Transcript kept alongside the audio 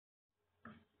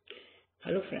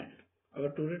Hello friend, our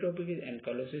today topic is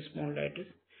ankylosing spondylitis.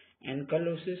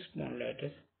 Ankylosing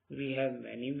spondylitis, we have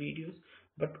many videos,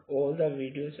 but all the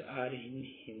videos are in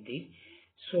Hindi.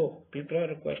 So people are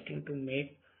requesting to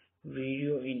make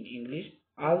video in English.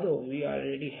 Although we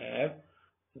already have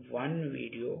one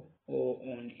video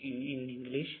in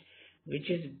English, which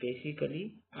is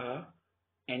basically a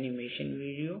animation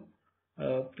video.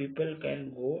 People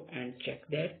can go and check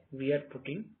that. We are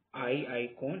putting eye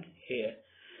icon here,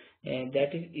 and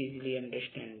that is easily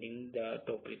understanding the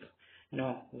topic.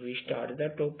 Now we start the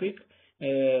topic.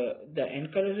 The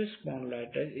ankylosing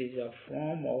spondylitis is a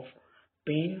form of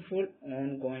painful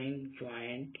ongoing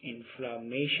joint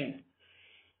inflammation.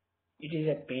 It is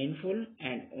a painful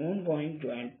and ongoing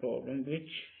joint problem which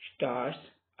starts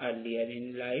earlier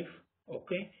in life,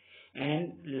 okay,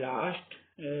 and last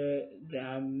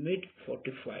the mid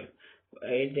 45.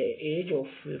 At the age of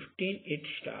 15 it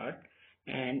starts,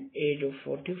 and age of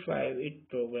 45 it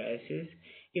progresses.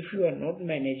 If you are not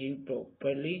managing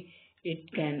properly,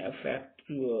 it can affect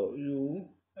you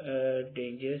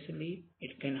dangerously.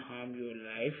 It can harm your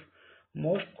life.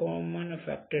 Most common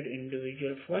affected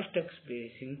individual first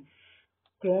experiencing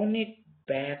chronic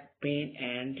back pain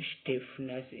and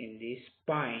stiffness in the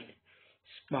spine.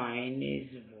 Spine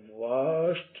is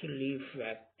worstly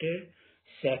affected.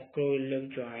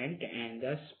 Sacroiliac joint and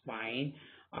the spine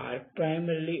are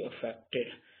primarily affected.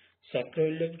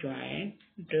 Sacroiliac joint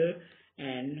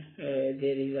and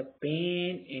there is a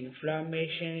pain,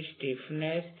 inflammation,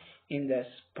 stiffness in the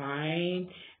spine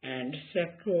and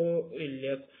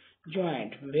sacroiliac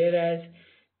joint,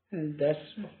 Thus,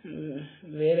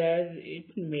 whereas it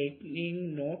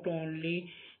making not only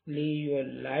your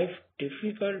life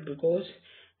difficult because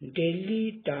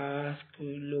daily tasks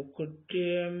look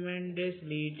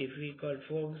tremendously difficult.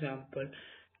 For example,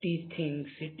 teething,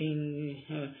 sitting,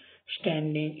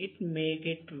 standing, it make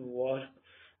it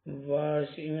worse.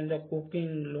 Even the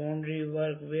cooking, laundry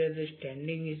work where the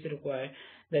standing is required,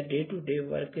 the day-to-day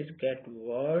work is get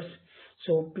worse.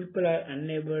 So people are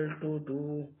unable to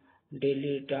do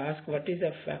daily task. What is the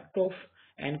effect of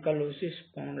ankylosing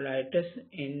spondylitis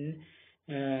in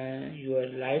your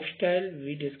lifestyle?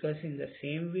 We discuss in the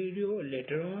same video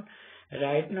later on.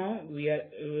 Right now we are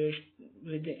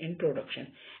with the introduction.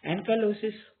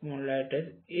 Ankylosing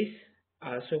spondylitis is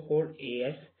also called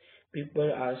AS.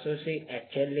 People also say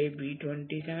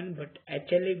HLAB27, but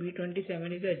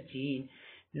HLAB27 is a gene,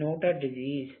 not a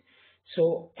disease.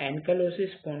 So ankylosing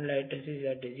spondylitis is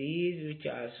a disease which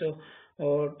also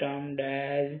termed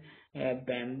as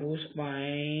bamboo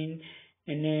spine,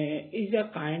 and is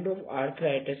a kind of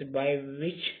arthritis by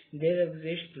which there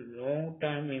exists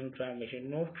long-term inflammation,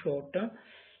 not short-term.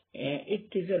 It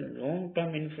is a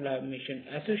long-term inflammation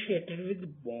associated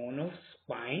with bone of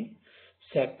spine,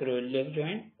 sacroiliac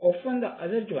joint. Often the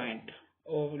other joint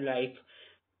of like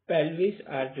pelvis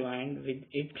are joined with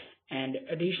it and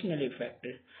additionally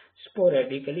affected.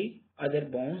 Sporadically, other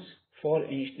bones, for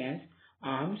instance,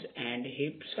 arms and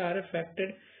hips are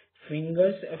affected.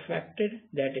 Fingers affected,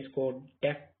 that is called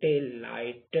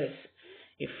dactylitis.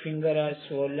 If finger are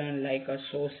swollen like a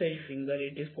sausage finger,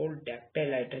 it is called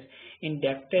dactylitis. In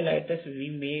dactylitis,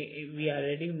 we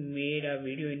already made a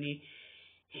video in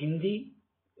Hindi,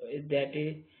 that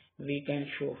is we can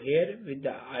show here with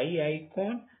the eye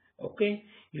icon. Okay,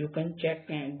 you can check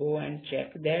and go and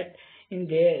check that. In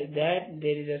there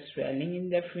is a swelling in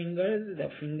the fingers. The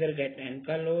finger get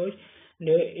ankylosed.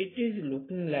 It is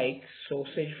looking like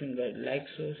sausage finger, like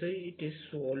sausage. It is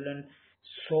swollen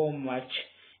so much.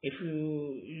 If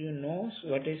you know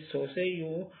what is sausage,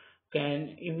 you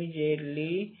can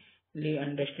immediately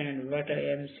understand what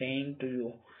I am saying to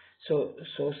you. So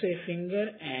sausage finger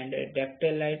and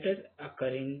dactylitis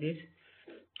occur in this.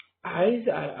 Eyes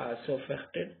are also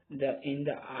affected. In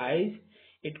the eyes,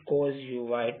 it causes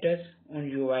uveitis. On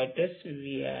uveitis,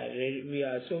 we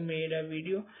also made a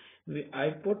video.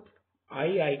 I put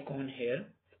eye icon here.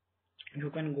 You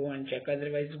can go and check.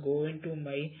 Otherwise, go into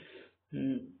my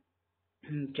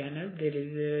channel. There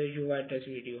is a uveitis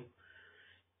video.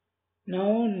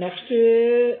 Now next,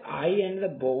 eye and the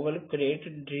bowel create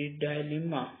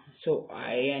dilemma. So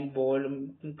eye and bowel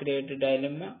create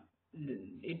dilemma.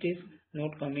 It is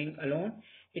not coming alone.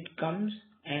 It comes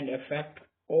and affect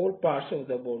all parts of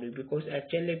the body because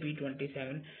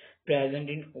HLA-B27 present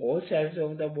in all cells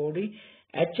of the body.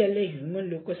 HLA human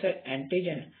leukocyte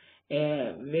antigen.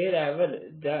 Wherever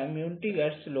the immunity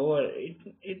gets lower,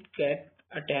 it gets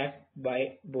attacked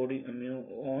by body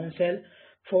immune cell.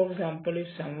 For example, if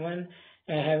someone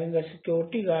having a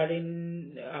security guard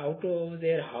out of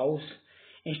their house,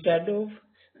 instead of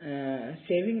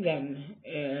saving them,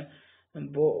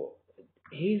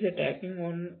 he is attacking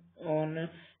on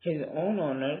his own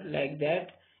honor, like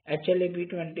that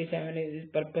HLAB27 is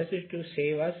purpose is to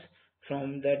save us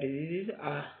from the diseases.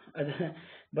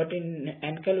 But in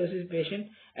ankylosis patient,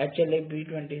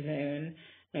 HLAB27,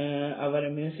 our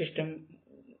immune system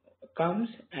comes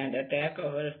and attack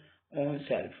our own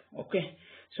self. Okay,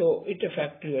 so it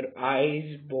affects your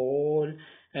eyes, ball,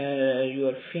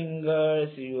 your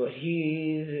fingers, your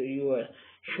heels, your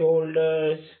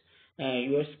shoulders,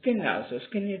 your skin also.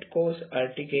 Skin, it causes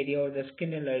urticaria or the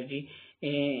skin allergy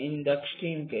in the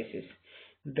extreme cases.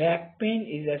 Back pain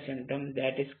is a symptom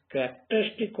that is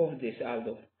characteristic of this.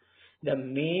 Although the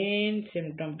main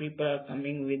symptom, people are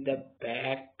coming with the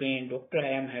back pain. Doctor,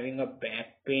 I am having a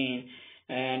back pain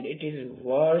and it is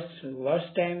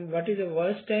worst time. What is the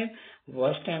worst time?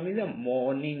 Worst time is the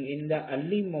morning. In the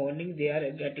early morning they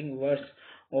are getting worse,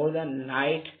 or the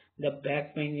night the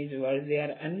back pain is worse. They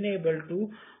are unable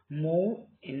to move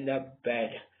in the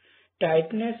bed.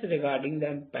 Tightness regarding the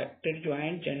impacted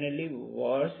joint generally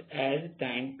worse as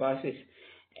time passes.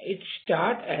 It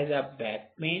starts as a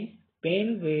back pain.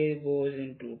 Pain goes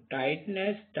into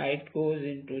tightness, tight goes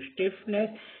into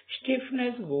stiffness,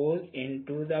 stiffness goes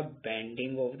into the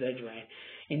bending of the joint.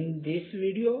 In this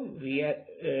video, we are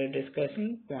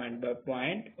discussing point by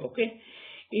point. Okay,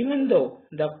 even though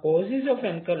the causes of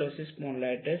ankylosing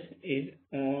spondylitis is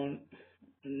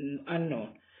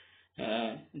unknown,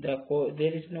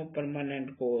 there is no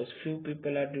permanent cause. Few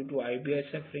people are due to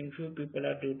IBS suffering, few people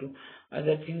are due to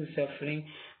other things suffering,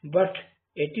 but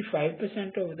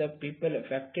 85% of the people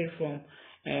affected from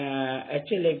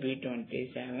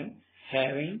HLA-B27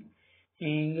 having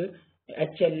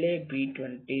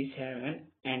HLA-B27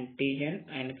 antigen,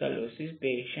 ankylosis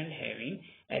patient having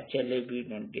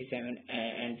HLA-B27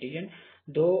 antigen.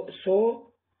 Though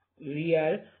so we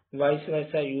are vice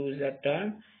versa use the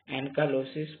term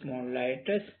Ankylosing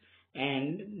spondylitis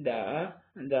and the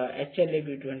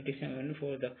HLA-B27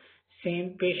 for the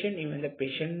same patient. Even the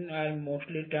patient are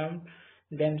mostly termed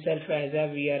themselves as a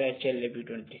we are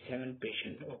HLA-B27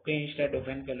 patient, okay, instead of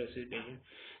ankylosis patient.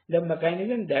 The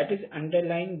mechanism that is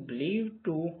underlying believed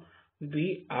to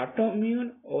be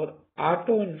autoimmune or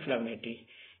autoinflammatory.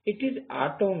 It is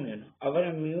autoimmune. Our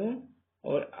immune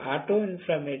or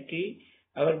autoinflammatory,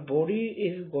 our body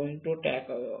is going to attack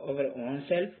our own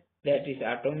self, that is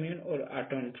autoimmune or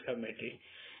autoinflammatory.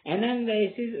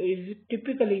 Analysis is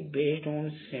typically based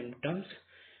on symptoms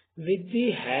with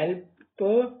the help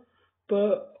of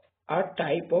a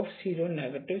type of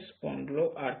seronegative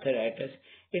spondyloarthritis.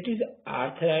 It is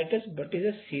arthritis but is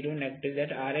a seronegative,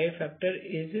 that Ra factor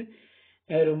is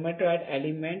a rheumatoid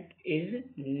element is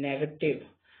negative.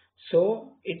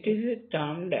 So it is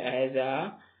termed as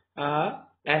a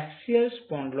axial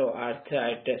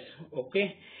spondyloarthritis.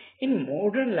 Okay, in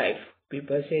modern life,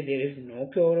 people say there is no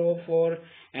cure for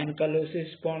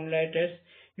ankylosing spondylitis.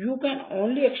 You can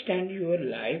only extend your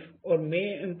life or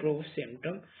may improve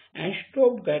symptoms and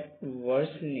stop get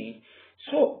worsening.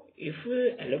 So, if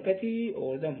allopathy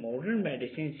or the modern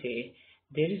medicine say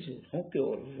there is no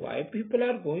cure, why people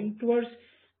are going towards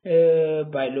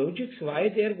biologics? Why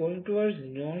they are going towards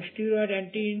non-steroid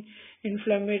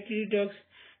anti-inflammatory drugs,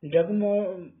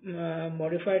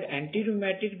 drug-modified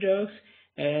anti-rheumatic drugs,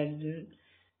 and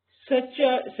such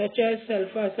as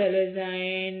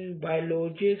sulfasalazine,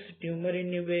 biologics, tumor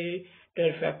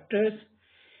inhibitor factors?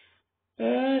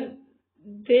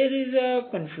 There is a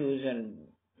confusion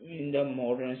in the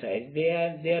modern science. They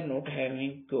are not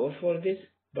having cure for this,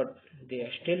 but they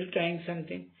are still trying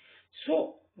something.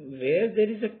 So where there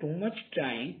is a too much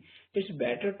trying, it's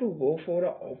better to go for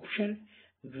an option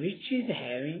which is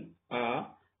having a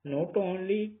not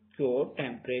only cure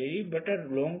temporary but a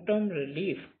long-term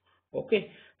relief.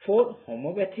 Okay, for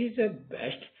homeopathy is the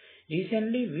best.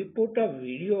 Recently we put a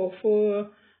video of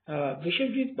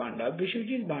Bishopjit Banda.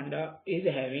 Bishopjit Banda is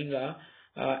having a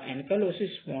ankylosing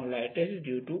spondylitis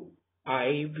due to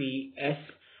IBS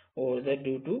or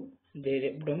due to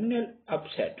their abdominal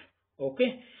upset.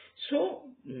 Okay, so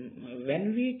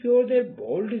when we cure their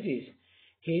bowel disease,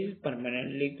 he is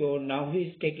permanently cured. Now he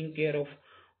is taking care of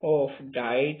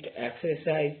diet,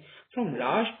 exercise. From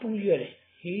last 2 years,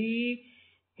 he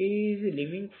is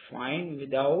living fine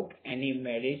without any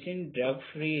medicine,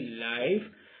 drug-free life.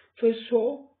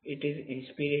 So it is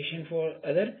inspiration for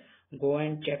other. Go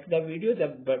and check the video.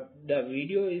 But the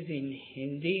video is in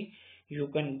Hindi. You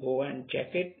can go and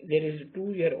check it. There is a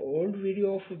 2-year-old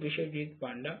video of Bishopjit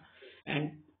Panda,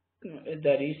 and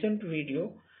the recent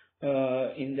video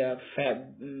in the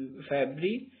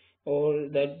February or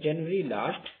the January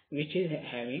last, which is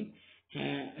having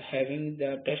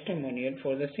the testimonial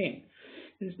for the same.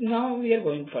 Now we are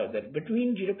going further.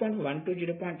 Between 0.1 to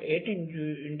 0.8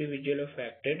 individual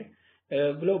affected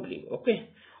globally. Okay.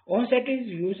 Onset is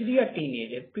usually a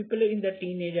teenager. People in the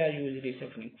teenage are usually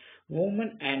suffering.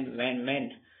 Women and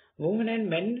men. Women and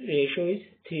men ratio is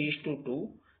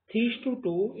 3:2.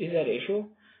 3:2 is a ratio.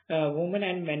 Women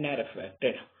and men are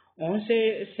affected.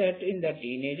 Onset in the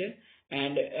teenager,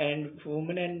 and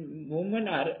women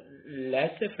are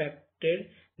less affected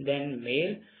than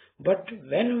male. But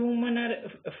when women are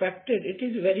affected, it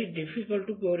is very difficult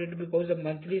to cure it because the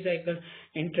monthly cycle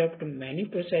interrupt many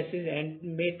processes and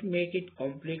make it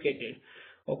complicated.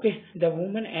 Okay, the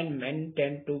women and men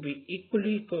tend to be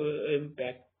equally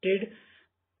impacted,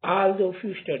 although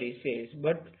few studies says,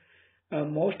 but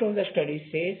most of the studies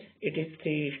says it is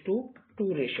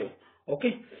 3:2 ratio.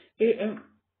 Okay,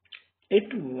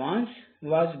 it once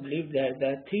was believed that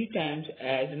the 3 times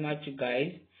as much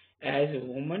guys as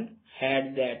women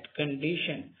had that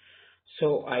condition. So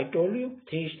I told you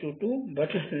 3:2,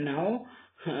 but now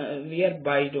we are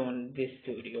based on this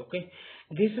theory. Okay,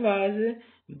 this was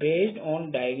based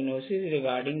on diagnosis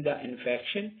regarding the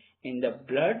infection in the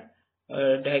blood.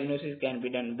 Diagnosis can be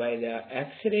done by the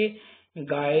X-ray.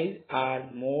 Guys are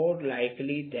more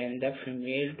likely than the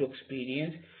female to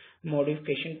experience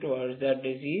modification towards the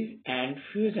disease and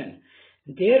fusion.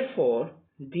 Therefore,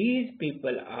 these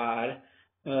people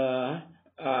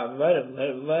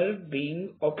were being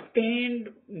obtained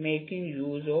making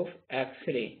use of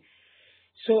X-ray.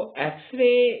 So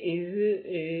X-ray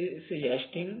is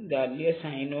suggesting the earlier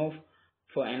sign of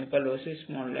for ankylosing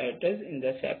spondylitis in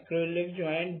the sacroiliac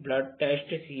joint. Blood test,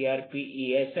 CRP,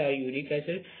 ESR, uric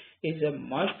acid is a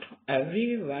must.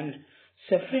 Everyone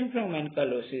suffering from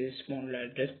ankylosing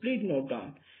spondylitis, please note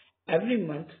down. Every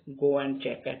month, go and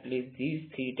check at least these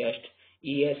 3 tests: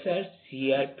 ESR,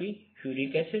 CRP,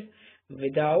 uric acid,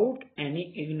 without any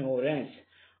ignorance.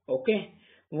 Okay.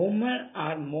 Women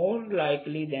are more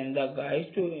likely than the guys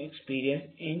to experience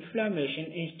inflammation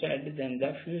instead than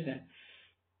the fusion.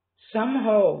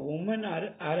 Somehow women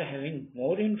are having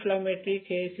more inflammatory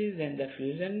cases than the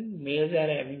fusion. Males are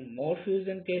having more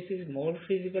fusion cases, more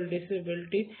physical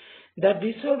disability. The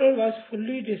disorder was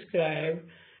fully described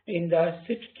in the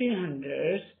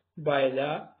 1600s by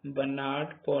the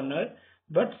Bernard Conner,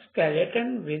 but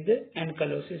skeleton with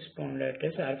ankylosing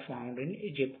spondylitis are found in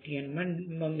Egyptian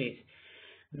mummies.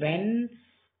 When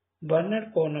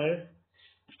Bernard Conner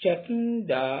checking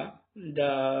the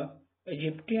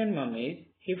Egyptian mummies,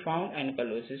 he found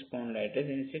ankylosing spondylitis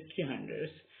in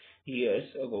 1600s years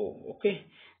ago. Okay,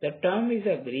 the term is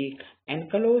a Greek.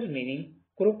 Ankylos meaning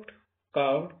crooked,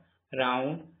 curved,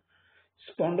 round.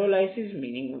 Spondylosis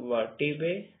meaning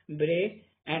vertebrae,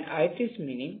 and itis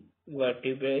meaning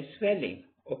vertebrae swelling.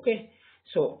 Okay,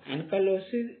 so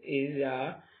ankylosis is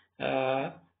a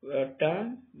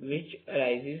term which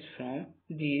arises from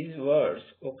these words.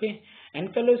 Okay,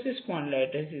 ankylosing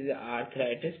spondylitis is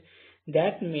arthritis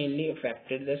that mainly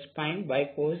affected the spine by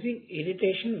causing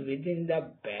irritation within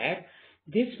the back.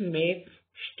 This makes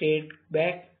straight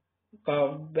back,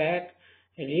 curved back,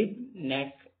 rib,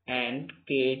 neck, and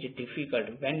cage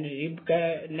difficult. When rib,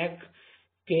 neck,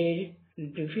 cage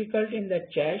difficult in the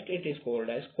chest, it is called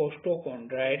as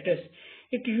costochondritis.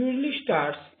 It usually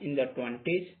starts in the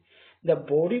 20s. The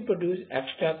body produces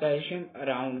extra calcium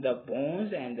around the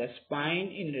bones and the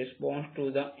spine in response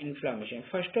to the inflammation.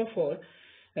 First of all,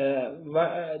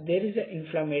 there is an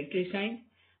inflammatory sign: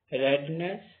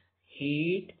 redness,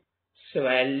 heat,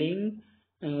 swelling,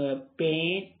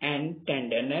 pain, and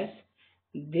tenderness.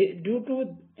 Due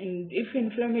to if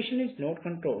inflammation is not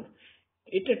controlled,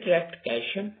 it attracts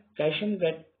calcium. Calcium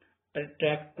gets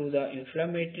attracted to the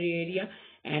inflammatory area,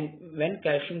 and when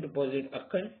calcium deposit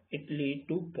occur, it lead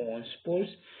to bone spurs,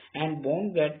 and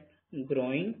bone get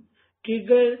growing,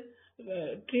 trigger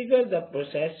the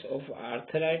process of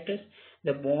arthritis.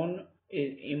 The bone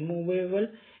is immovable.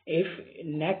 If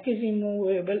neck is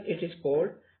immovable, it is called,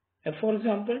 for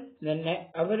example, the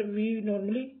neck. We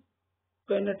normally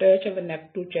can attach our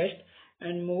neck to chest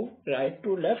and move right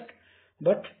to left,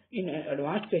 but in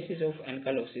advanced cases of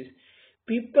ankylosis,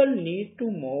 people need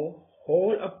to move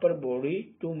whole upper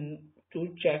body to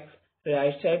check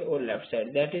right side or left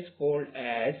side. That is called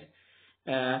as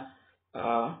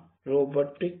a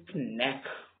robotic neck.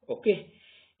 Okay,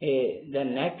 the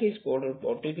neck is called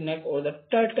robotic neck or the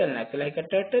turtle neck. Like a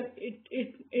turtle,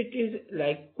 it is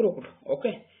like crooked.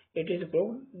 Okay, it is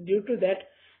crooked. Due to that,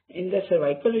 in the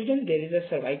cervical region, there is a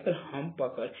cervical hump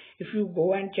occur. If you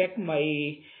go and check my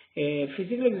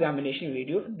physical examination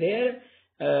video, there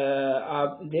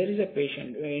there is a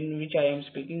patient in which I am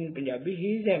speaking in Punjabi.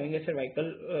 He is having a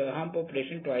cervical hump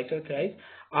operation twice or thrice,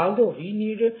 although he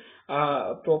need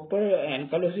proper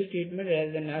ankylosis treatment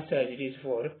rather than surgeries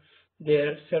for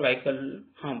their cervical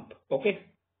hump. Okay.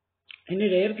 In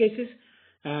rare cases,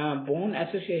 bone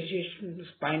association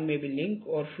spine may be linked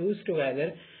or fused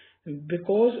together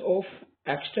because of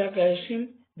extra calcium.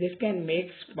 This can make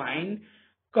spine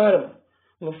curve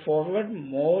forward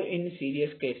more in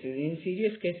serious cases. In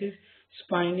serious cases,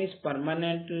 spine is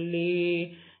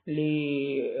permanently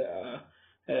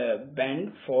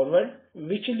bent forward,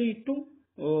 which lead to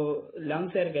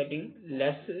lungs are getting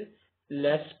less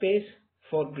space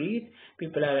for breathe.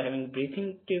 People are having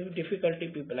breathing difficulty.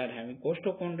 People are having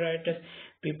costochondritis.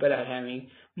 People are having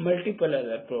multiple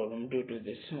other problems due to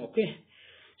this. Okay.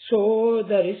 So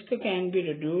the risk can be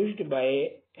reduced by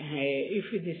if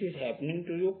this is happening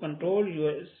to you, control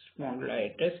your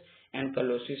spondylitis,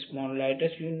 ankylosing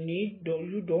spondylitis.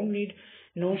 You don't need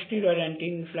non-steroid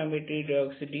anti-inflammatory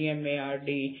drugs,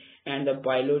 DMARD and the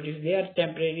biologics. They are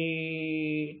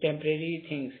temporary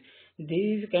things.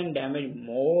 These can damage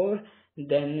more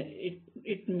than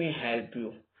it may help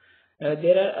you.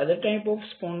 There are other type of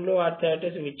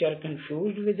spondyloarthritis which are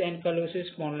confused with ankylosing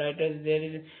spondylitis. There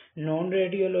is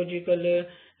non-radiological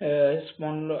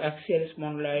axial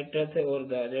spondylitis or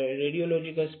the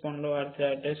radiological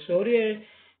spondyloarthritis,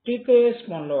 psoriatic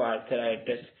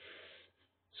spondyloarthritis.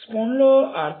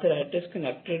 Spondyloarthritis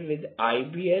connected with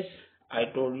IBS, I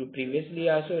told you previously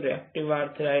also, reactive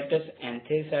arthritis,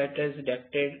 enthesitis,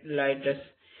 dactylitis,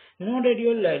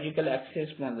 non-radiological axial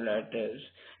spondylitis.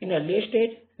 In earlier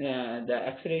stage, the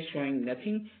X-ray is showing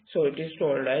nothing, so it is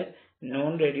told as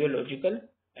non-radiological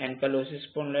ankylosing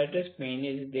spondylitis. Pain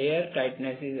is there,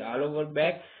 tightness is all over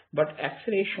back, but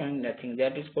X-ray is showing nothing.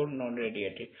 That is called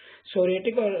non-radiative.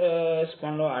 Psoriatic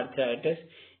spondyloarthritis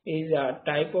is a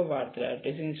type of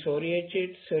arthritis in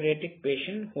psoriatic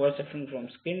patient who are suffering from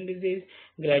skin disease.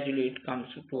 Gradually it comes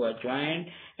to a joint,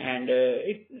 and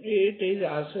it is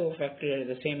also affected at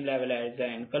the same level as the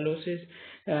ankylosis.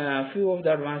 Few of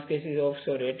the advanced cases of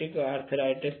psoriatic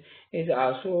arthritis is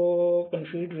also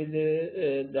confused with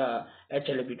the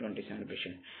HLAB27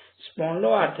 patient.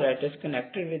 Spondyloarthritis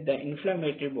connected with the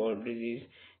inflammatory bowel disease,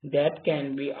 that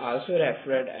can be also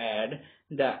referred as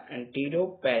the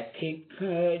enteropathic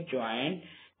joint.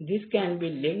 This can be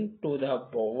linked to the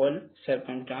bowel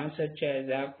circumstance such as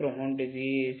Crohn's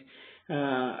disease,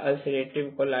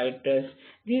 ulcerative colitis.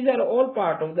 These are all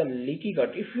part of the leaky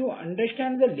gut. If you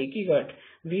understand the leaky gut,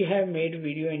 we have made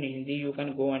video in Hindi. You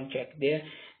can go and check there.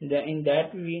 In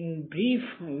that, in brief,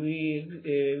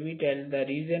 we tell the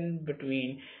reason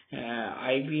between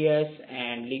IBS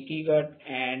and leaky gut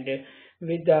and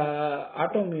with the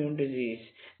autoimmune disease.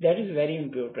 That is very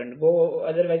important.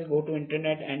 Otherwise go to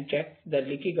internet and check the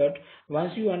leaky gut.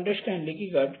 Once you understand leaky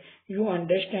gut, you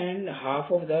understand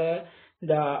half of the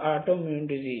autoimmune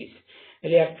disease.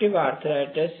 Reactive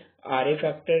arthritis, RA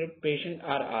factor patients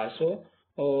are also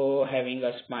having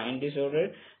a spine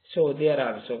disorder, so they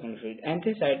are also confused.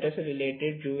 Enthesitis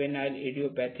related juvenile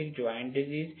idiopathic joint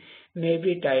disease may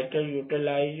be title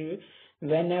utilized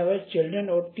whenever children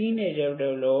or teenagers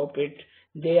develop it.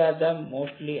 They are the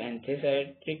mostly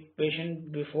enthesitic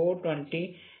patient. Before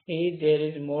 20, there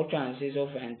is more chances of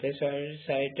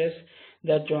enthesitis.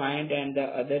 The joint and the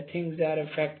other things are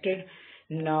affected.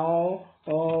 Now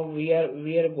we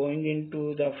are going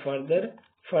into the further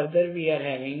we are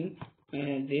having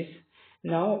this.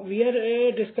 Now we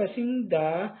are discussing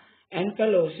the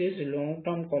ankylosis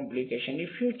long-term complication.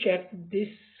 If you check this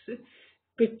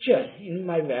picture in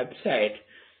my website,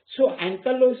 so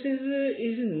ankylosis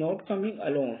is not coming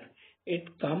alone.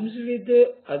 It comes with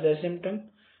other symptoms,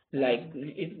 like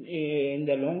in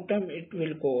the long term it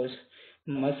will cause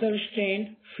muscle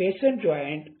strain, facial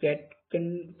joint get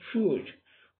confused.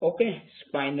 Okay,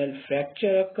 spinal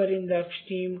fracture occur in the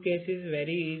extreme cases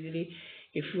very easily.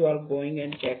 If you are going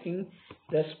and checking,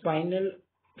 the spinal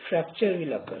fracture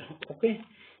will occur. Okay,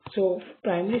 so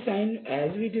primary sign,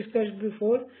 as we discussed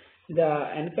before, the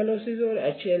ankylosis or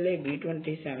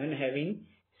HLAB27 having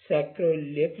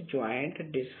sacroiliac joint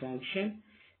dysfunction,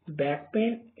 back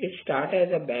pain. It starts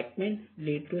as a back pain,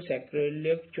 lead to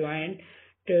sacroiliac joint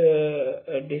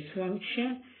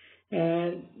dysfunction,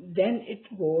 and then it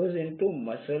goes into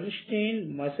muscle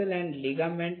strain, muscle and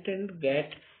ligament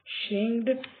get shrinked.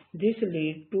 This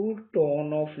lead to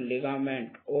torn of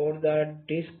ligament or the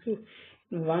disc.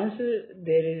 Once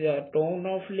there is a torn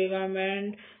of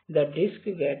ligament, the disc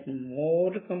get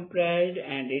more compressed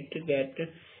and it get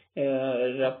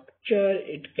rupture,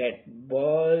 it get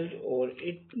bulge, or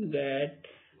it get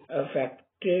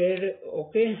affected.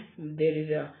 Okay, there is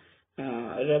a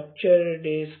rupture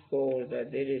disc, or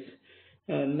that there is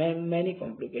many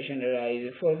complications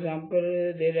arise. For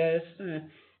example, there are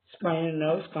spinal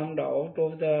nerves come out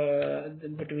of the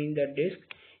between the disc.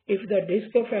 If the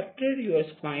disc affected, your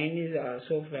spine is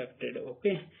also affected.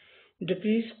 Okay.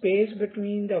 Decreased space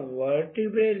between the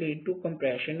vertebrae lead to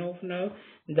compression of nerve.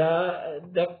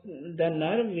 The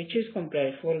nerve which is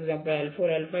compressed, for example,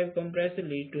 L4, L5 compressed,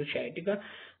 lead to sciatica.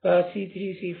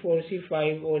 C3, C4,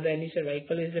 C5, or any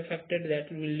cervical is affected,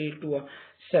 that will lead to a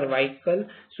cervical.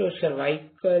 So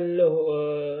cervical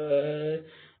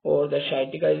or the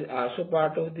sciatica is also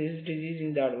part of this disease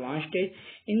in the advanced stage.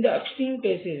 In the extreme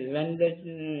cases, when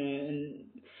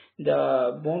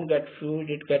the bone get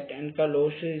fused, it get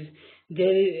ankylosis.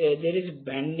 There is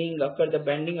bending occur. The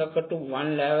bending occur to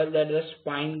one level that the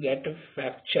spine get a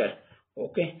fracture.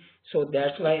 Okay, so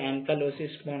that's why ankylosing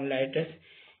spondylitis.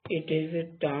 It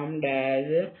is termed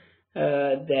as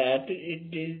that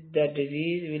it is the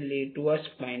disease will lead to a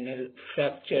spinal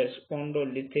fracture,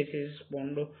 spondylolisthesis,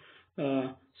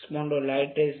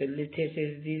 spondylitis,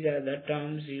 lithosis. These are the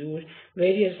terms used,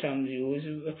 various terms used.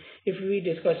 If we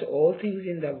discuss all things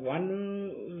in the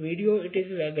one video, it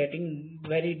is getting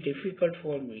very difficult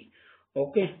for me.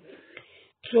 Okay,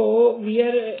 so we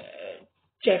are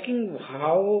checking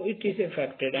how it is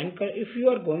affected. And if you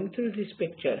are going through this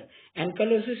picture,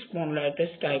 ankylosing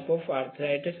spondylitis type of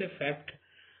arthritis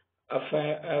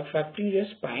affecting your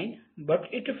spine, but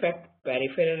it affects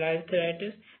peripheral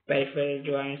arthritis. Peripheral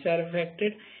joints are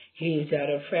affected, heels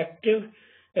are affected,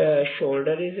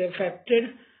 shoulder is affected,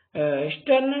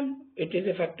 sternum it is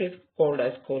affected, called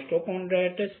as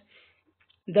costochondritis.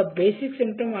 The basic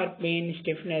symptoms are pain,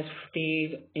 stiffness,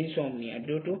 fatigue, insomnia.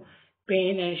 Due to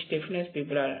pain and stiffness,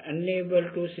 people are unable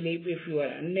to sleep. If you are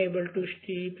unable to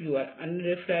sleep, you are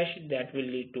unrefreshed, that will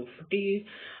lead to fatigue.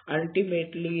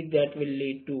 Ultimately, that will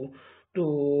lead to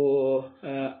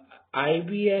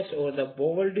IBS or the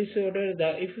bowel disorder.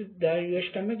 If your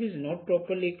stomach is not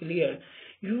properly clear,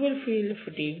 you will feel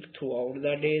fatigued throughout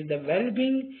the day. The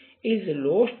well-being is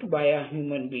lost by a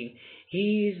human being.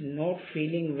 He is not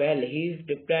feeling well, he is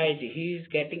depressed, he is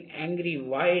getting angry.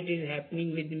 Why it is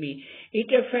happening with me?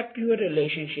 It affects your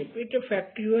relationship, it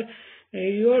affects your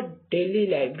daily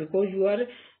life, because you are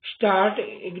start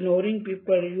ignoring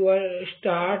people, you are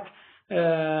start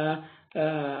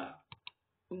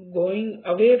going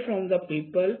away from the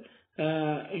people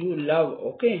you love.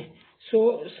 Okay,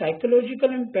 so psychological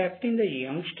impact in the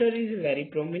youngster is very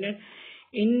prominent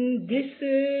in this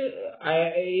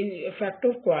effect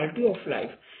of quality of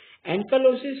life.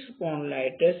 Ankylosing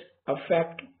spondylitis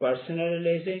affect personal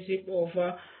relationship of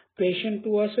a patient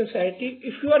to a society.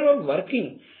 If you are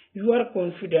working, you are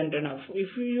confident enough.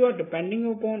 If you are depending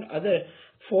upon other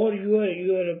for your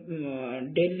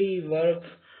daily work,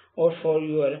 or for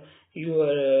your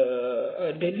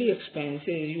daily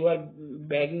expenses, you are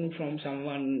begging from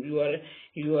someone, you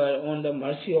are on the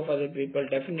mercy of other people,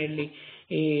 definitely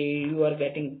you are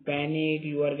getting panic,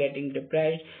 you are getting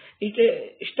depressed. It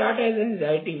start as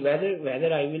anxiety,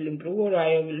 whether I will improve or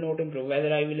I will not improve,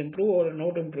 whether I will improve or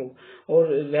not improve, or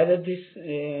whether this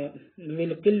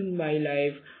will kill my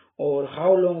life, or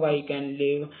how long I can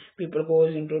live. People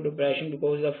goes into depression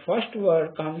because the first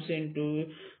word comes into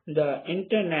the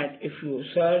internet. If you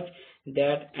search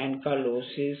that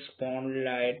ankylosing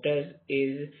spondylitis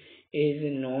is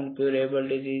non-curable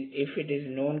disease. If it is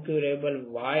non-curable,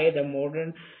 why the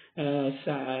modern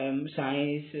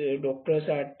science doctors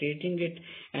are treating it,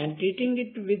 and treating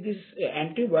it with this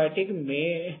antibiotic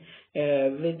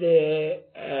with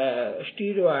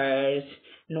steroids,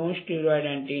 non-steroid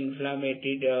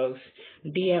anti-inflammatory drugs,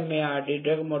 DMARD,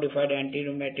 drug-modified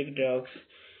anti-rheumatic drugs,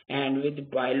 and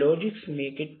with biologics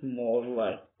make it more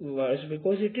worse,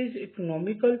 because it is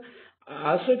economical,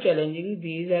 also challenging.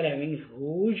 These are having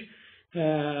huge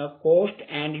cost,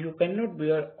 and you cannot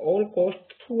bear all cost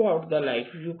throughout the life.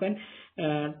 You can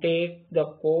take the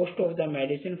cost of the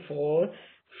medicine for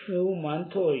few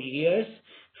months or years.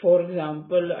 For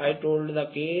example, I told the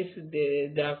case,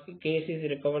 the case is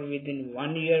recovered within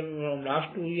 1 year. From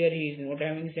last 2 years, he is not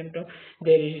having symptoms.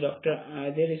 There is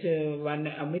one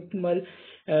Amit Mal.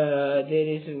 There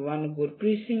is one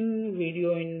Gurpreet Singh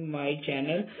video in my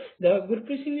channel. The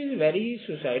Gurpreet Singh is very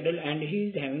suicidal, and he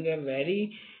is having a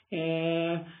very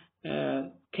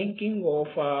thinking of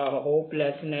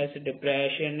hopelessness,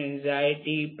 depression,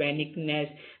 anxiety, panicness,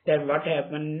 that what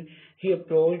happened. He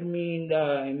approached me in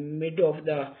the mid of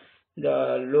the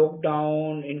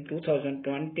lockdown in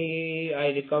 2020. I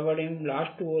recovered him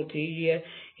last 2 or 3 years.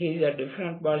 He is a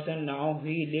different person now.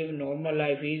 He live normal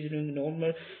life. He is doing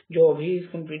normal job. He is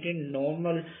completing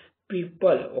normal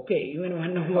people. Okay, even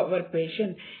one of our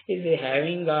patient is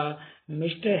having a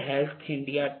Mr. Health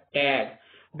India tag,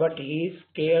 but he is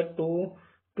scared to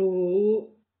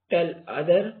tell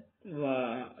other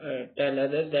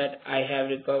that I have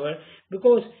recovered,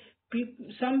 because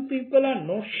some people are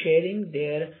not sharing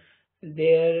their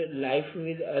life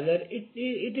with other.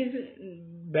 It is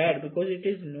bad, because it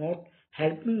is not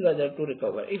helping other to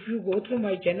recover. If you go through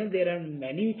my channel, there are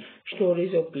many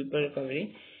stories of people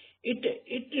recovering. It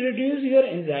reduces your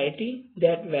anxiety,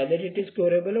 that whether it is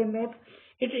curable or not.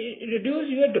 It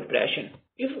reduces your depression.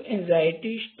 If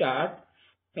anxiety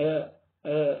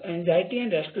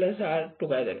and restless are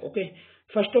together. Okay,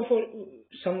 first of all,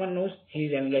 someone knows he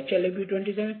is having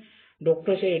HLAB27.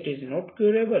 Doctor say it is not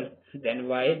curable. Then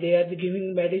why they are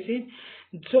giving medicine?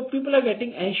 So people are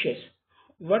getting anxious.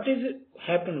 What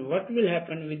will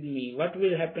happen with me? What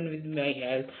will happen with my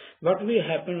health? What will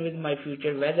happen with my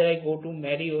future? Whether I go to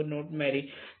marry or not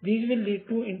marry? These will lead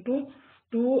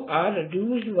to our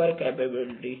reduced work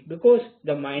capability, because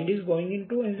the mind is going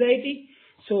into anxiety.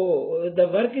 So the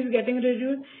work is getting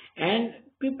reduced, and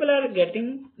people are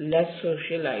getting less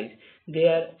socialized. They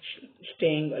are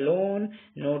staying alone,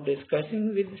 not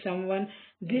discussing with someone.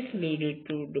 This leads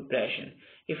to depression.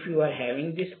 If you are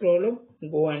having this problem,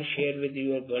 go and share with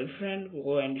your girlfriend,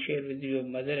 go and share with your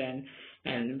mother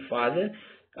and father.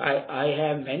 I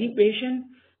have many patients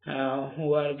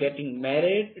who are getting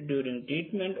married during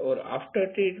treatment or after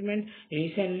treatment.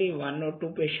 Recently, one or two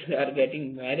patients are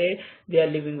getting married. They are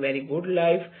living very good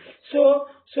life. So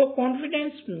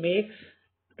confidence makes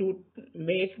to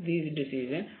make these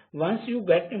decisions. Once you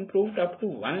get improved up to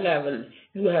one level,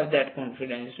 you have that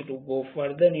confidence to go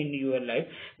further in your life.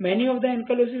 Many of the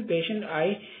ankylosis patients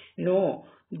I know,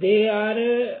 they are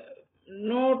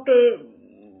not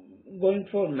going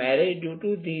for marriage due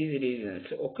to these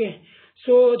reasons. Okay,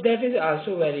 so that is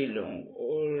also very wrong.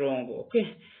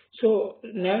 Okay, so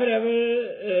never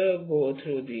ever go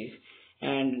through these.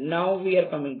 And now we are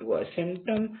coming to a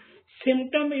symptom.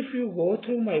 If you go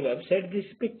through my website, this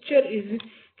picture is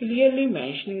clearly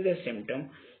mentioning the symptom.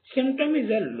 Symptom is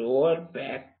a lower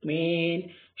back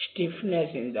pain,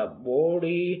 stiffness in the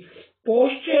body,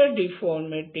 posture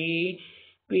deformity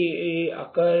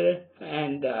occur,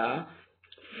 and the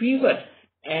fever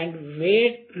and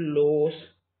weight loss.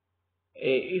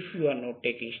 If you are not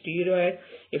taking steroid,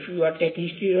 if you are taking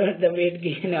steroid, the weight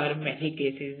gain are many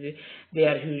cases, they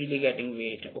are usually getting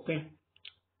weight. Okay.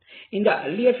 In the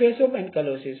earlier phase of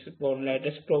Ankylosing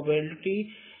Spondylitis, probability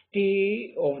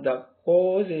of the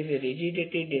cause is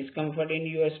rigidity, discomfort in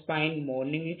your spine.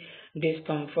 Morning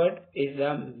discomfort is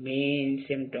the main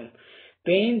symptom.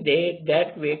 Pain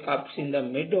that wake up in the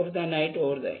mid of the night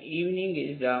or the evening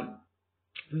is the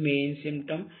main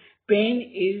symptom. Pain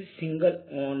is single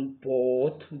on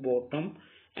both bottom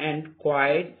and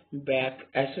quiet back,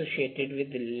 associated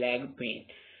with leg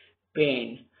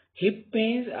pain. Hip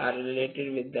pains are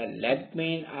related with the leg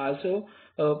pain. Also,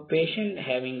 a patient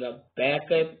having a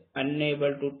backache,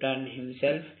 unable to turn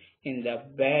himself in the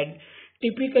bed.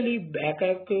 Typically,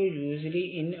 backache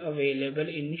usually unavailable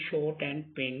in short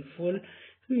and painful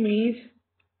means,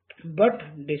 but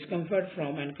discomfort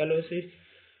from ankylosing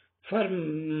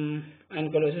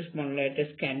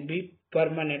spondylitis can be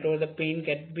permanent, or the pain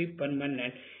can be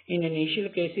permanent. In initial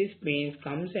cases, pain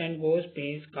comes and goes.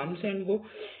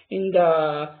 In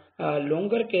the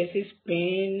longer cases,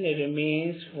 pain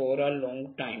remains for a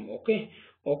long time. Okay.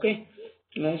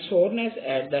 Soreness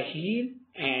at the heel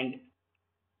and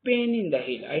pain in the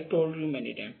heel. I told you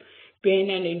many times. Pain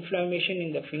and inflammation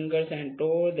in the fingers and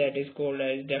toes, that is called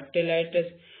as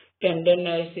dactylitis.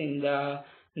 Tenderness in the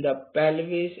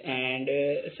pelvis and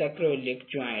sacroiliac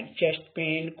joint. Chest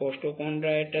pain,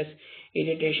 costochondritis,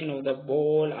 irritation of the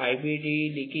bowel,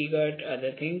 IBD, leaky gut,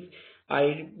 other things.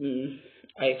 I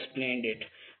explained it.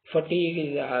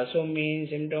 Fatigue is also main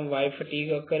symptom. Why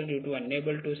fatigue occurs? Due to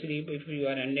unable to sleep. If you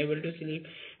are unable to sleep,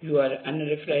 you are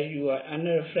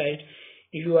unrefreshed,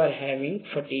 you are having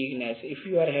fatigueness. If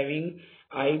you are having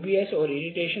IBS or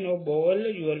irritation of bowel,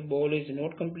 your bowel is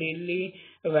not completely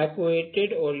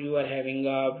evacuated, or you are having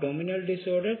a abdominal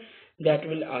disorder, that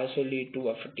will also lead to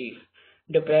a fatigue.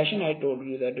 Depression, I told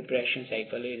you the depression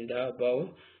cycle in the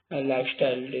above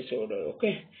lifestyle disorder.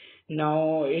 Okay.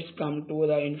 Now it's come to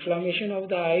the inflammation of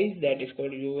the eyes, that is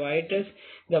called uveitis.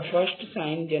 The first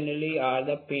sign generally are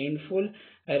the painful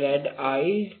red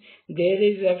eyes. There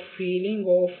is a feeling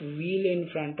of wheel in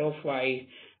front of eye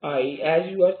as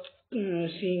you are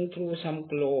seeing through some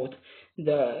cloth,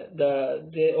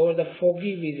 or the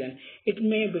foggy vision. It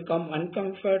may become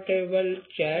uncomfortable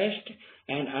chest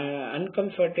and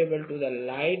uncomfortable to the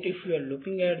light. If you are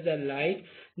looking at the light,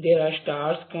 there are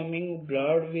stars coming,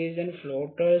 blurred vision,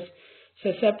 floaters,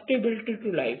 susceptibility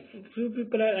to light. Few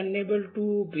people are unable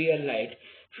to bear light.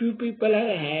 Few people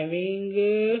are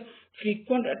having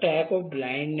frequent attack of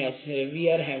blindness. We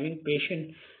are having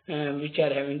patients which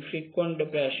are having frequent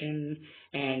depression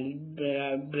and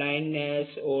blindness,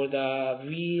 or the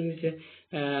wheels.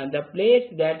 The place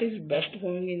that is best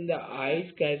going in the eyes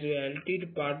casualty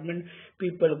department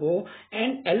people go.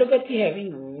 And allopathy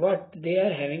having what? They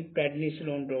are having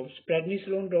prednisolone drops.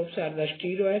 Prednisolone drops are the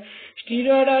steroid.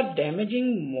 Steroid are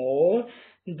damaging more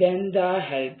than the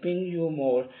helping you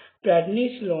more.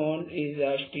 Prednisolone is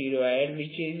a steroid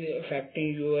which is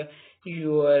affecting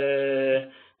your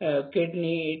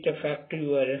kidney, it affects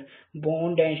your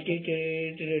bone density,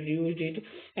 it reduces it,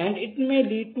 and it may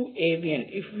lead to avian.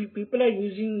 If people are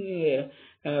using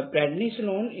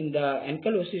prednisolone in the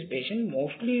ankylosis patient,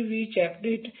 mostly we checked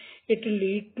it, it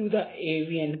lead to the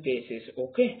avian cases.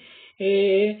 Okay,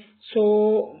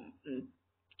 so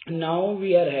now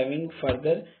we are having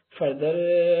further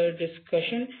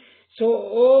discussion.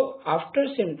 So after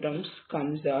symptoms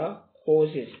comes the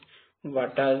causes.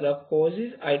 What are the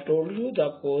causes? I told you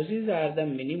the causes are the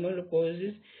minimal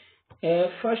causes.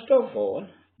 First of all,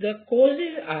 the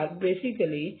causes are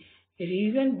basically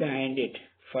reason behind it.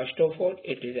 First of all,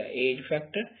 it is a age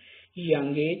factor.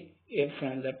 Young age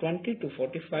from the 20 to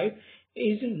 45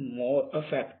 is more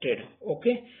affected.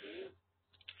 Okay,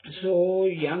 so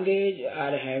young age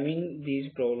are having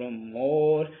these problem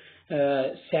more.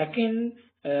 Second,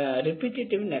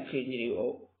 repetitive neck injury.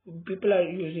 People are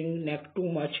using neck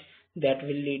too much, that will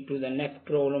lead to the neck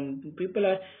problem. People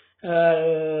are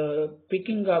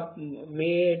picking up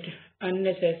weight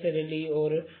unnecessarily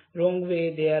or wrong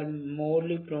way, they are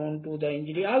morely prone to the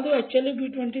injury. Although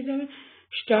HLAB27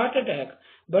 start attack,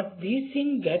 but these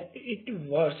things get it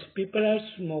worse. People are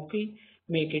smoking,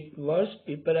 make it worse.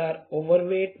 People are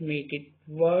overweight, make it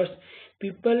worse.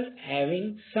 People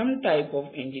having some type of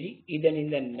injury, either in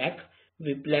the neck,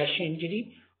 whiplash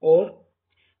injury, or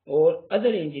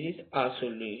other injuries also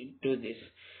lead to this.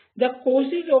 The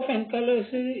causes of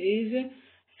ankylosis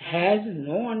has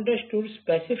no understood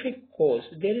specific cause.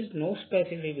 There is no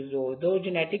specific, though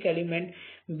genetic element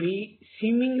be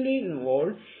seemingly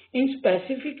involved in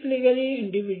specifically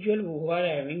individual who are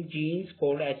having genes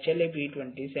called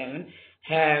HLAB27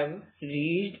 have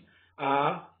reached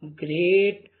a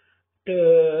great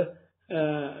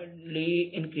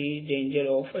increased danger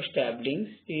of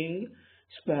establishing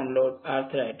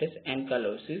spondyloarthritis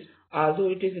ankylosis, although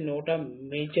it is not a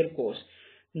major cause.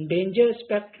 Danger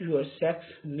aspect: your sex,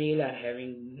 male are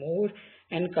having more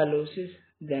ankylosis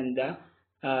than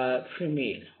the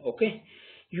female. Okay,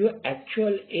 your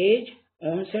actual age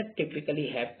onset typically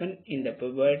happen in the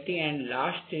puberty and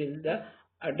last till the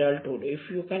adulthood. If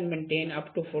you can maintain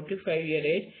up to 45-year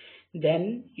age,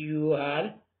 then you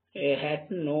are at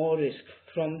no risk.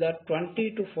 From the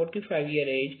 20 to 45-year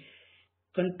age,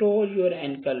 control your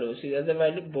ankylosis,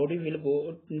 otherwise body will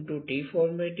go into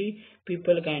deformity.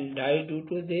 People can die due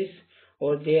to this,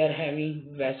 or they are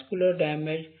having vascular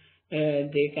damage.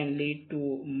 They can lead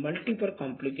to multiple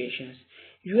complications.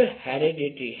 Your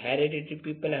hereditary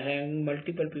people are having,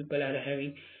 multiple people are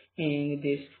having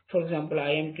this. For example,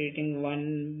 I am treating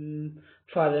one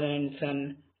father and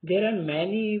son. There are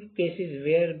many cases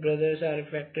where brothers are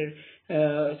affected.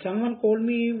 Someone called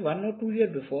me 1 or 2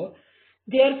 years before.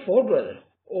 They are 4 brothers.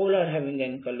 All are having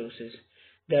ankylosis.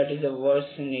 That is a worst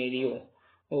scenario.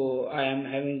 Oh, I am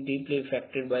having deeply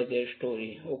affected by their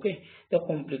story. Okay. The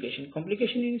complication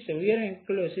in severe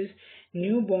ankylosis,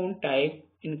 newborn type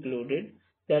included.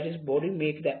 That is, body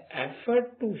make the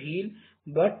effort to heal,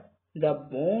 but the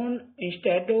bone,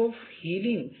 instead of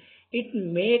healing, it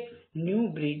make new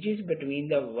bridges between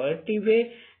the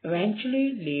vertebrae,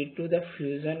 eventually lead to the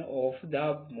fusion of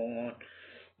the bone.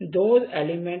 Those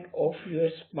elements of your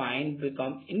spine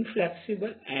become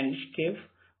inflexible and stiff.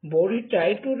 Body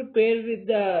try to repair with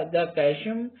the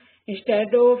calcium.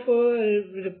 Instead of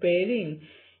repairing,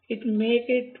 it make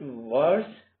it worse,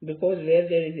 because where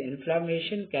there is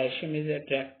inflammation, calcium is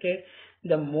attracted.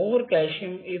 The more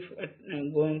calcium if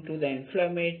going to the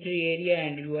inflammatory area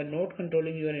and you are not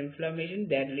controlling your inflammation,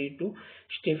 that lead to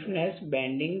stiffness,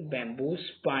 bending, bamboo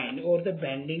spine, or the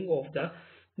bending of the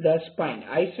spine.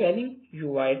 Eye swelling,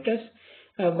 uveitis.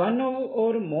 One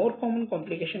or more common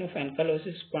complication of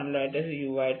ankylosing spondylitis is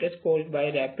uveitis caused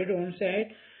by rapid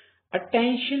onset,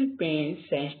 attention, pain,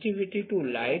 sensitivity to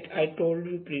light. I told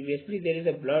you previously there is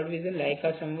a blurred vision, like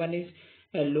someone is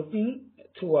looking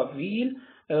through a wheel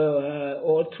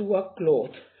or through a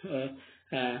cloth.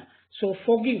 So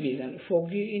foggy vision,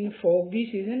 in foggy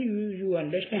season, you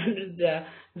understand the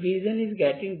vision is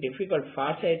getting difficult.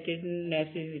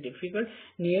 Far-sightedness is difficult.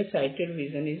 Near-sighted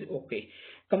vision is okay.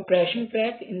 Compression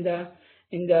crack in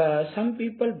the some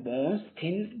people bones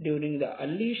thin during the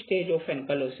early stage of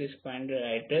ankylosing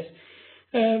spondylitis.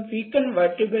 Weakened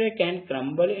vertebrae can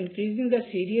crumble, increasing the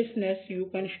seriousness. You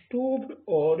can stoop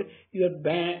or your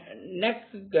neck,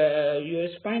 your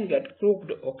spine get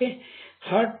crooked. Okay,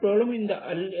 heart problem in the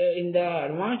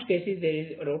advanced cases there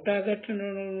is aorta get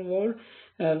involved,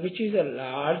 which is the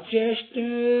largest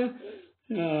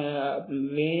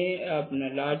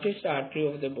largest artery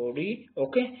of the body.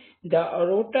 Okay, the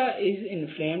aorta is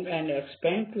inflamed and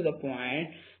expand to the point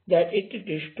that it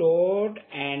distort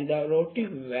and the aortic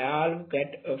valve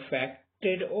get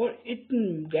affected or it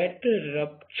get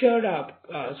ruptured up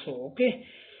also. Okay,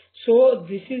 so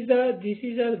this is the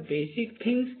basic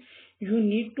things you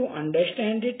need to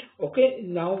understand it. Okay,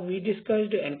 now we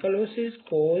discussed ankylosis,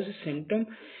 cause, symptom.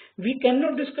 We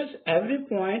cannot discuss every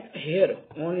point here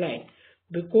online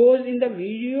because in the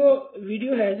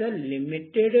video has a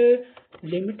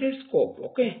limited scope.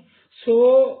 Okay,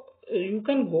 so you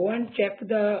can go and check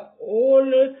the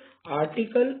all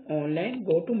article online.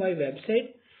 Go to my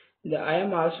website. I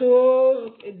am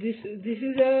also this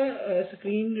is a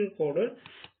screen recorder.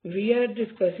 We are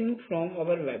discussing from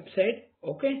our website.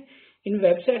 Okay, in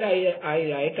website I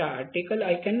write an article.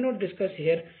 I cannot discuss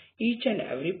here each and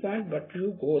every point, but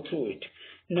you go through it.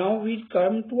 Now we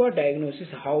come to a diagnosis.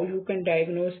 How you can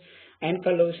diagnose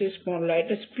ankylosing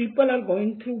spondylitis? People are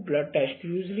going through blood test.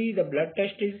 Usually the blood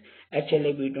test is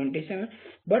HLAB27,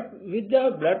 but with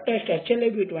the blood test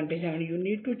HLAB27 you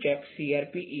need to check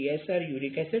CRP, ESR,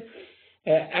 uric acid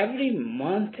every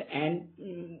month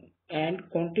and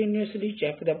continuously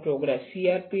check the progress.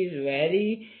 CRP is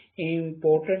very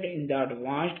important in the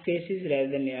advanced cases rather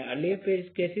than earlier phase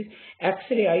cases.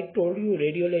 X-ray, I told you,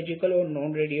 radiological or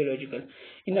non-radiological.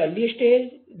 In the earlier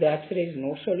stage, the X-ray is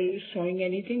not showing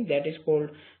anything. That is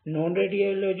called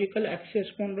non-radiological axial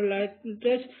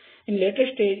spondylitis. In later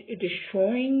stage, it is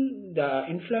showing the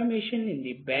inflammation in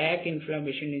the back,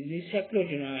 inflammation in the sacral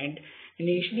joint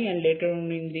initially, and later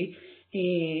on in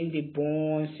the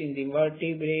bones, in the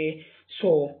vertebrae.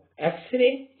 So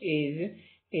X-ray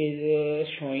is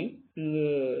showing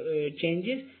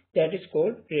changes. That is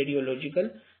called radiological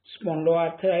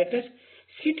spondyloarthritis.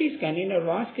 CT scan, in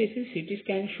advanced cases, CT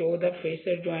scan show the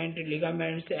fascial joint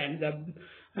ligaments and the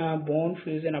bone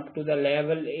fusion up to the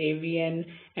level AVN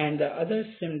and the other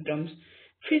symptoms.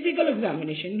 Physical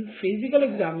examination,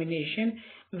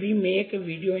 we make a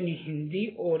video in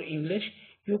Hindi or English.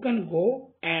 You can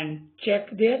go and check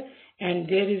there, and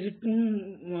there is a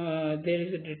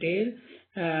detail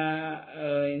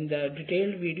in the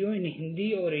detailed video in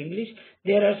Hindi or English.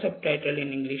 There are subtitles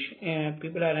in English.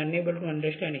 People are unable to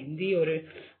understand Hindi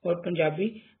or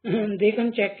Punjabi. They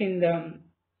can check in the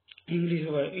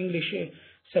English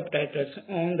subtitles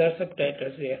on the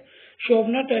subtitles there.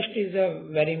 Shobna test is a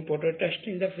very important test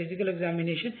in the physical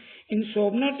examination. In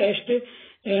Shobna test,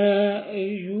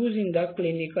 used in the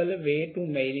clinical way to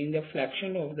measuring the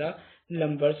flexion of the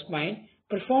lumbar spine,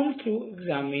 performed through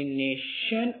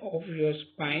examination of your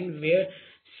spine where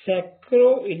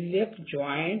sacroiliac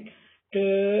joint,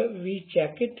 we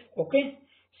check it. Okay,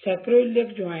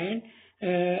 sacroiliac joint,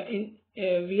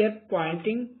 we are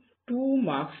pointing 2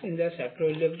 marks in the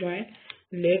sacroiliac joint.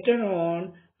 Later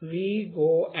on we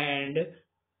go and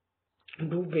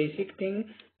do basic thing.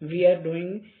 We are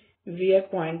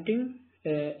pointing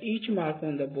each mark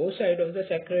on the both side of the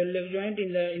sacroiliac joint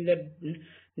in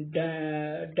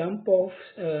the dump of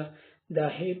the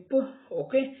hip.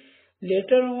 Okay,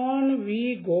 later on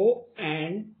we go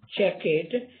and check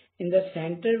it in the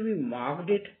center. We marked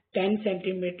it 10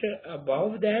 centimeter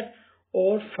above that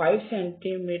or 5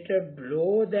 centimeter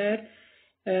below that.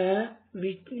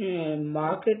 We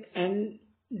mark it, and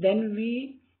then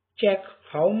we check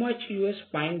how much your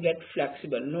spine get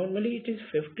flexible. Normally it is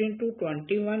 15 to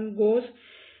 21 goes.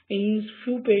 In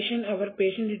few patient, our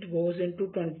patient, it goes into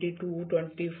 22,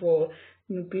 24.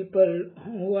 People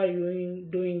who are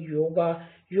doing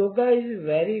yoga is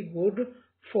very good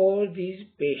for these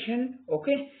patients.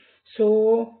 Okay,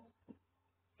 so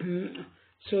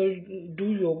do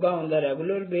yoga on the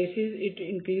regular basis. It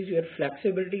increase your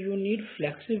flexibility. You need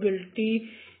flexibility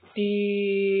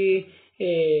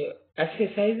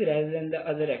exercise rather than the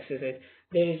other exercise.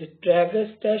 There is a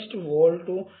tragus test, wall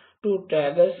to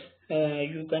tragus.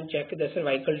 You can check the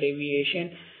cervical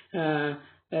deviation.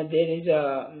 There is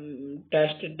a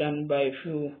test done by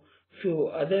few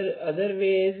other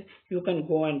ways. You can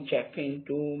go and check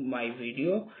into my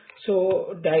video.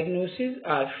 So diagnoses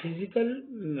are physical,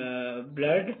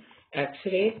 blood,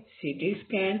 X-ray, CT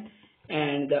scan,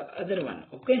 and the other one.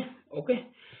 Okay.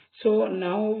 So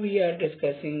now we are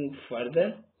discussing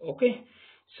further. Okay.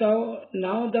 So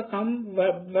now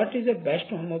what is the best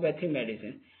homeopathy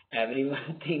medicine?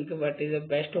 Everyone think what is the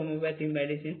best homeopathy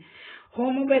medicine.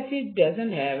 Homeopathy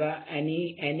doesn't have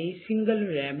any single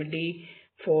remedy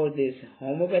for this.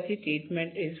 Homeopathy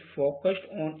treatment is focused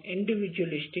on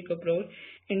individualistic approach.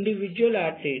 Individual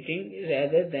are treating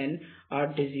rather than our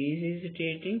disease is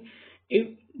treating. If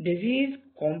disease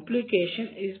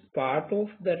complication is part of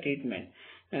the treatment,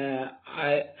 there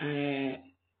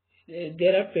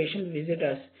are patients visit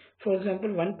us. For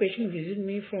example, one patient visit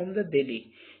me from the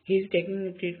Delhi. He is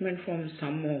taking treatment from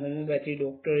some homeopathy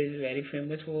doctor is very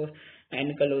famous for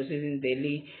ankylosis in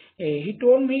Delhi. He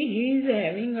told me he is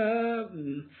having a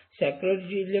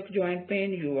sacroiliac joint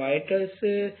pain,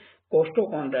 uveitis,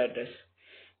 costochondritis.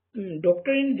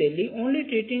 Doctor in Delhi only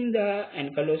treating the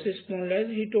ankylosing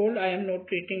spondylitis. He told, I am not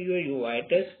treating your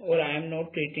uveitis or I am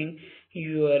not treating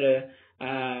your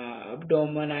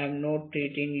abdomen, I am not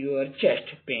treating your chest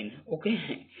pain. Okay.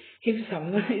 If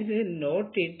someone is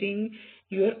not treating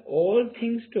your all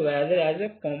things together as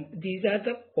these are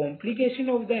the complication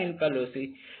of the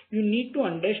ankylosis. You need to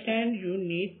understand, you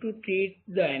need to treat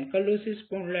the ankylosing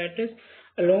spondylitis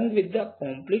along with the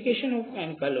complication of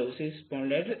ankylosing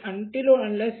spondylitis. Until or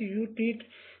unless you treat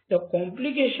the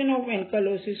complication of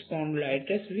ankylosing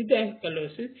spondylitis with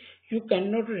ankylosis, you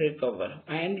cannot recover,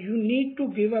 and you need to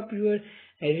give up your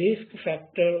risk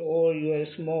factor or your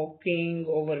smoking,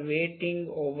 overweighting,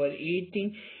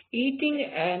 overeating. Eating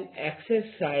and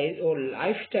exercise or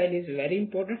lifestyle is very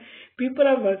important. People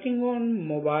are working on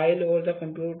mobile or the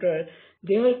computer.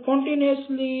 They are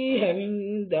continuously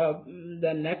having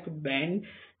the neck bend.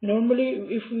 Normally,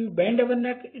 if we bend our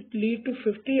neck, it lead to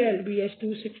 50 lbs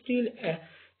to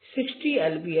 60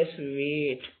 lbs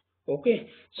weight. Okay,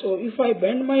 so if I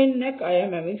bend my neck, I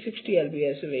am having 60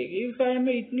 lbs weight. If I am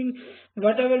eating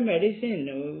whatever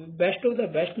medicine, best of the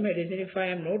best medicine, if I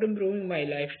am not improving my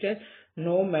lifestyle,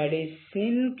 no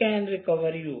medicine can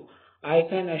recover you. I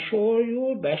can assure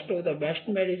you, best of the best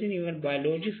medicine, even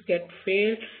biologics get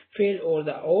fail, or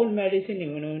the old medicine,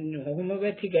 even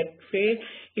homeopathy get fail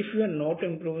if you are not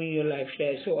improving your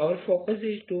lifestyle. So our focus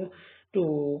is to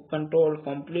control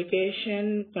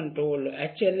complication, control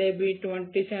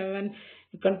HLAB27,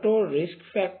 control risk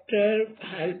factor,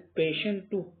 help patient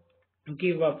to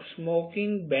give up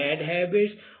smoking, bad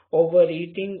habits,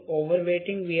 overeating,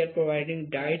 overweighting. We are providing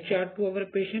diet chart to our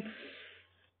patient.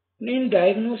 In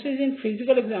diagnosis and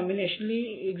physical examination,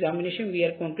 we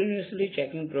are continuously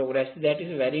checking progress. That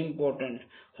is very important.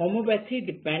 Homeopathy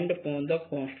depend upon the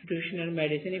constitutional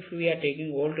medicine. If we are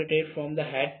taking all detail from the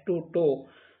head to toe,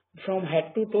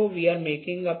 we are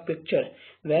making a picture.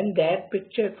 When that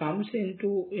picture comes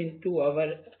into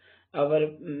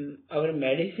our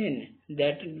medicine,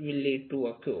 that will lead to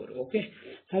a cure. Okay,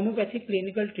 homeopathic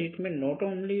clinical treatment not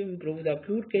only improve the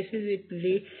acute cases,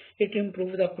 it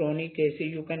improve the chronic cases.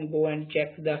 You can go and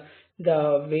check the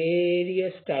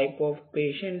various type of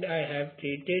patient I have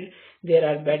treated. There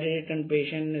are bedridden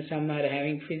patients, some are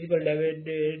having physical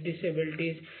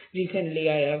disabilities. Recently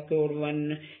I have cured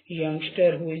one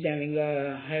youngster who is having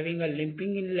a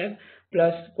limping in leg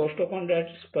plus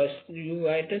costochondritis plus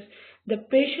uveitis. The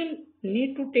patient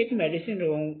need to take medicine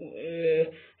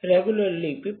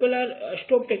regularly. People are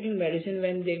stop taking medicine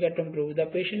when they get improved. The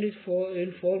patient is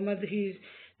in 4 months he is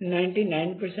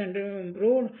 99%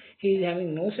 improved. He is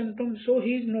having no symptoms, so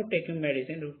he is not taking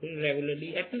medicine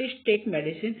regularly. At least take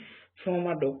medicine from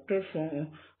a doctor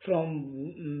from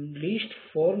least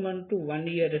 4 months to 1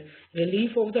 year.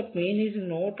 Relief of the pain is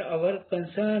not our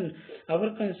concern. Our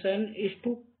concern is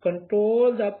to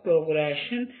control the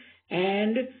progression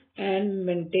and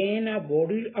maintain a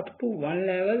body up to one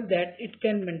level that it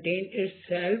can maintain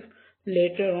itself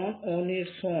later on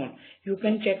its own. You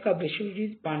can check a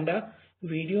Vishwajit Panda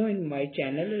video in my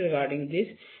channel regarding this.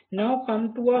 Now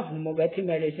come to a homeopathy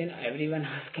medicine. Everyone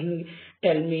asking,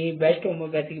 tell me best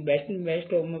homeopathic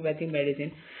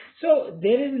medicine. So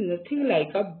there is nothing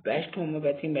like a best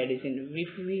homeopathic medicine.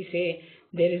 If we say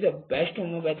there is a best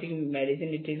homeopathic medicine,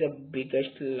 it is the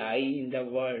biggest lie in the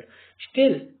world.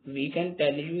 Still, we can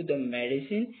tell you the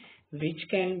medicine which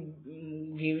can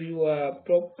give you a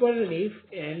proper relief,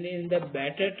 and in the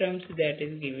better terms that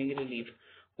is giving relief.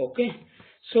 Okay,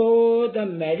 so the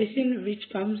medicine which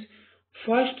comes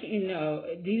first in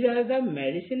these are the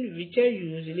medicine which are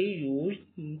usually used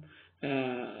in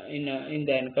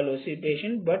the ankylosis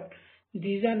patient, but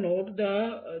these are not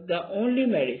the only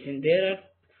medicine. There are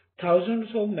thousands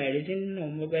of medicine in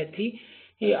homeopathy.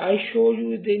 Here I show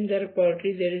you in the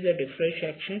repertory there is a different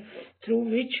section through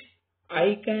which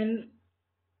I can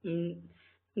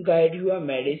guide you a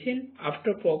medicine.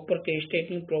 After proper case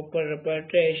taking, proper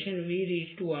repatriation, we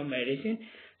reach to a medicine.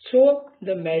 So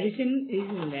the medicine is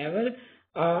never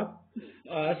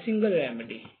a single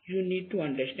remedy. You need to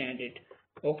understand it.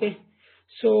 Okay.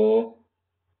 So,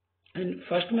 and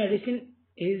first medicine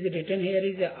is written here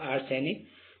is arsenic.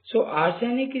 So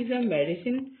arsenic is a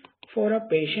medicine for a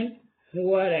patient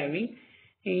who are having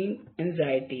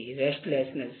anxiety,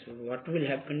 restlessness. What will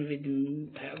happen with me?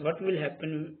 What will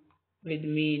happen with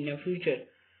me in the future?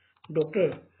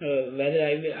 Doctor, whether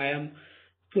I am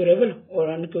curable or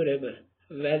uncurable,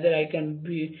 whether I can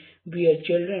be a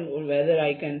children or whether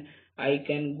I can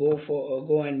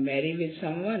go and marry with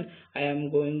someone. I am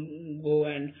go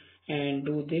and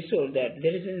do this or that.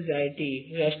 There is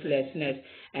anxiety, restlessness,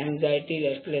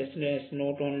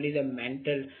 not only the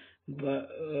mental but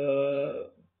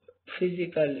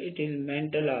physical, it is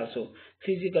mental also.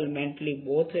 Physical, mentally,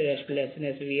 both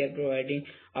restlessness. We are providing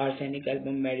arsenic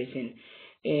album medicine.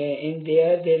 In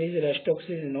there is Restox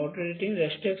is not written.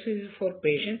 Restox is for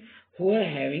patients who are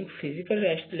having physical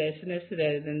restlessness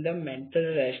rather than the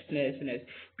mental restlessness.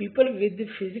 People with the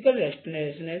physical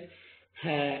restlessness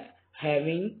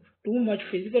having too much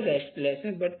physical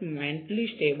restlessness but mentally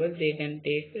stable, they can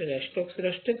take Restox.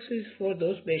 Restox is for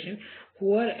those patients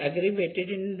who are aggravated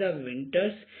in the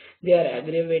winters. They are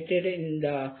aggravated in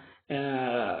the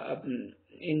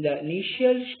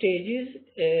initial stages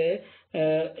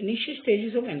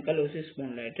of ankylosing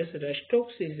spondylitis.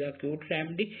 Restox is a acute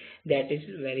remedy that is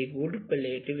very good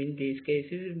palliative in these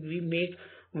cases. We make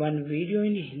one video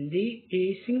in Hindi,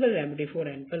 a single remedy for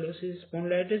ankylosing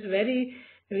spondylitis. Very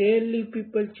rarely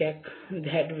people check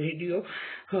that video.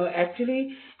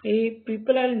 Actually,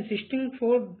 people are insisting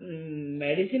for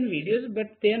medicine videos,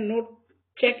 but they are not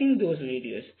checking those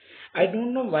videos. I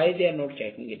don't know why they are not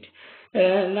checking it.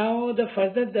 Now the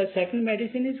second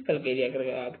medicine is calcarea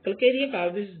carb. Calcarea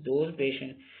carb is those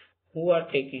patients who are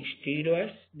taking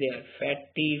steroids. They are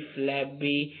fatty,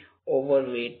 flabby,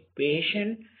 overweight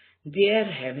patient. They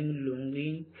are having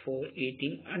longing for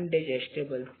eating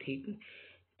undigestible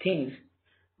things.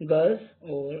 Girls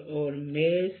or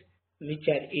males which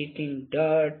are eating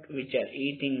dirt, which are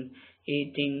eating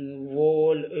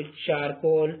wool,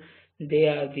 charcoal, they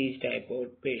are these type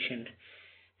of patient.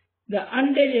 The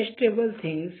undigestible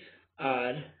things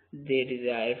are they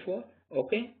desire for,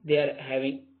 okay, they are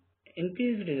having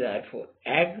increased desire for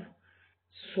egg,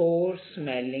 sore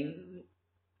smelling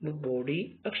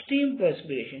body, extreme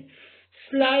perspiration,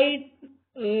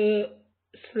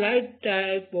 slight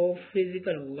type of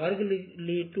physical work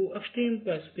lead to extreme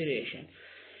perspiration.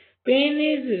 Pain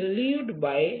is relieved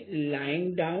by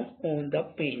lying down on the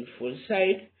painful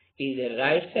side, either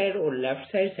right side or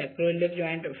left side. Sacroiliac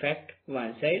joint affect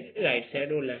one side, right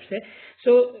side or left side.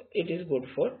 So it is good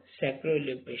for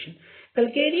sacroiliac patient.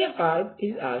 Calcarea carb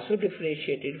is also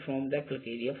differentiated from the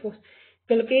calcarea force.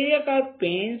 Calcarea carb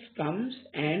pains comes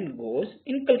and goes.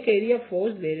 In calcarea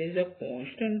force there is a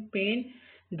constant pain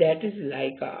that is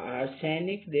like a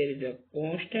arsenic. There is a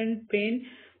constant pain,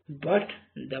 but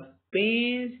the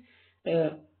pains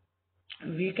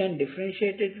we can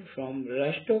differentiate it from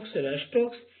Restox.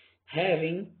 Restox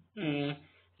having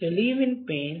relief in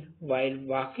pain while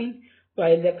walking,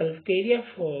 while the calcarea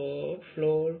force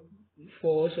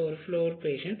or floor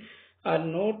patient are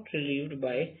not relieved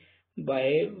by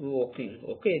walking.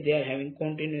 Okay, they are having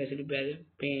continuously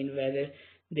pain whether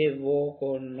they walk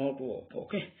or not walk.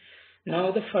 Okay.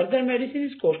 Now the further medicine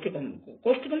is causticum.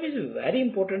 Causticum is a very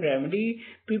important remedy.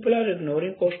 People are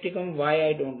ignoring causticum. Why?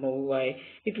 I don't know why.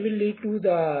 It will lead to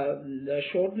the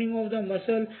shortening of the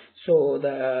muscle. So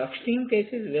the extreme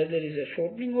cases where there is a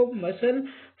shortening of muscle,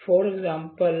 for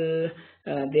example,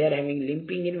 they are having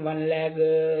limping in one leg,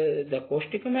 the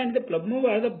causticum and the plumbo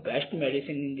are the best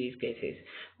medicine in these cases.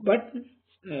 But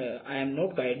I am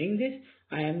not guiding this.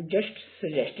 I am just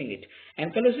suggesting it.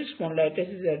 Ankylosing spondylitis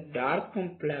is a dark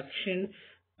complexion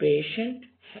patient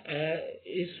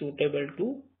is suitable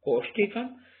to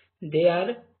causticum. They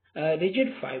are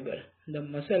rigid fiber. The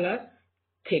muscle are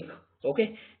thick.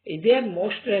 Okay. They are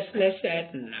most restless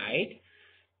at night.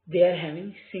 They are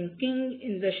having sinking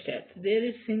in the strength. There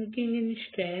is sinking in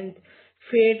strength,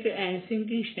 fat and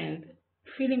sinking strength.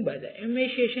 Feeling by the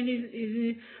emaciation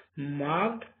is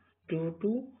marked due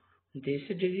to this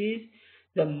disease.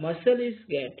 The muscle is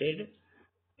getting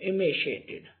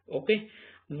emaciated. Okay.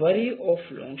 Worry of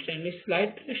long standing,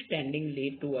 slight standing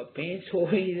lead to a pain. So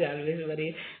he is always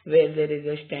worried where there is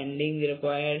a standing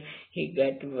required. He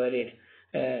get worried.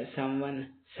 Someone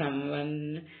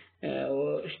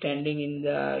standing in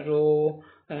the row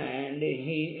and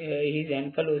he's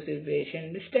ankylosis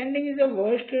patient. Standing is the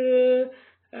worst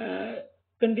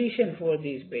condition for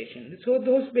these patients. So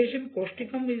those patients,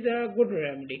 causticum is a good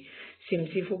remedy.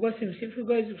 Simsifuga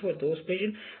is for those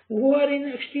patients who are in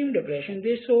extreme depression.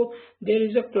 So there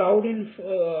is a cloud in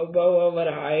above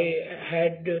our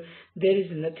head. There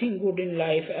is nothing good in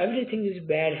life. Everything is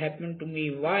bad happened to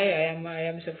me. Why I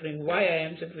am suffering? Why I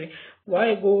am suffering?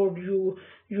 Why God you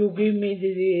give me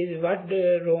disease? What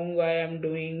wrong I am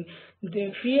doing?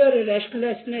 The fear,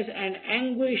 restlessness, and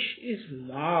anguish is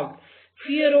marked.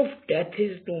 Fear of death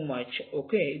is too much.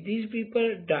 Okay, these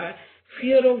people die.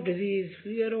 Fear of disease,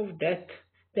 fear of death.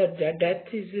 That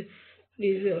death is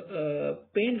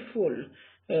painful.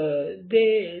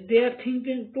 They are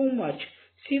thinking too much.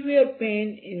 Severe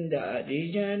pain in the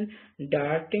region,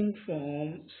 darting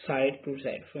from side to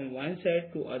side, from one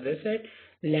side to other side.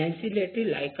 Lancility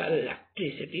like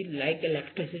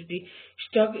electricity.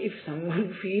 Stuck. If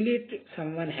someone feel it,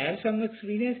 someone has some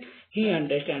experience, he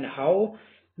understand how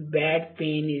bad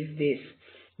pain is this.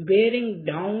 Bearing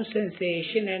down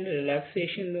sensation and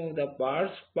relaxation of the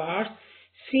parts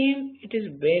seem it is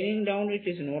bearing down, it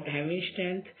is not having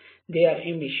strength, they are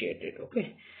emaciated.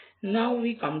 Okay. Now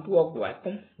we come to a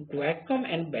guaiacum. Guaiacum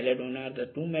and belladonna are the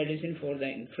two medicines for the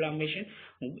inflammation.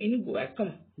 In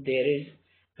guaiacum there is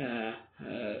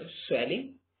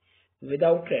swelling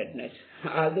without redness.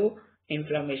 Although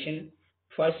inflammation,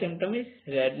 first symptom is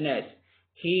redness,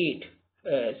 heat,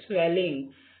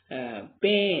 swelling,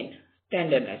 pain,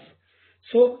 tenderness.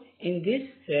 So in this,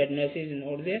 redness is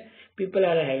not there. People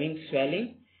are having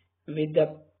swelling with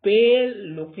the pale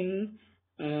looking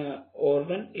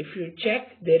organ. If you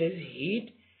check, there is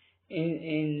heat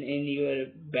in your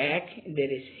back.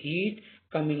 There is heat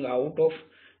coming out of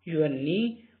your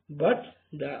knee, but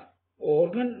the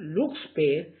organ looks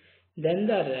pale. Then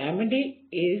the remedy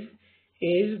is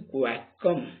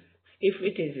guaiacum. If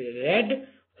it is red,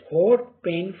 hot,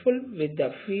 painful with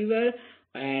the fever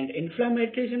and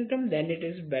inflammatory symptom, then it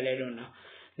is belladonna.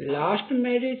 Last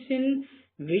medicine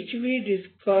which we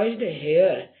discussed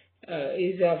here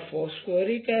is a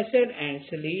phosphoric acid and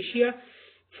silicea.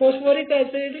 Phosphoric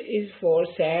acid is for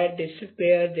sad,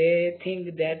 despair. They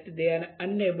think that they are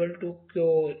unable to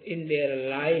cure in their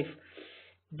life.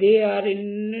 They are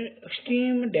in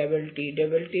extreme debility.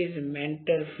 Debility is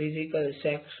mental, physical,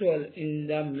 sexual in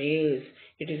the males.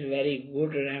 It is very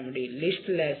good remedy.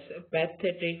 Listless,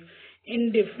 apathetic,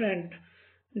 indifferent,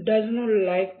 does not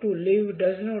like to live,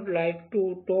 does not like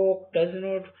to talk, does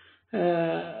not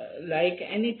like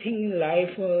anything in life,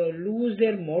 lose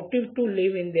their motive to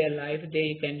live in their life,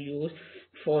 they can use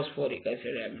phosphoric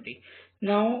acid remedy.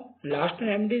 Now, last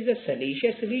remedy is the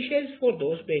silicea. Silicea is for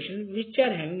those patients which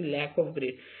are having lack of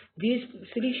grit. These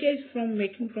silicea is from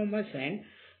making from a sand.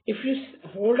 If you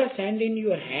hold a sand in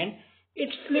your hand, it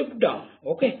slips down.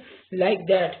 Okay, like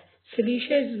that.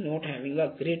 Silicea is not having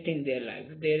a grit in their life.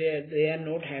 They are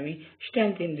not having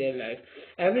strength in their life.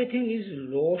 Everything is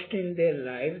lost in their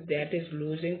life. That is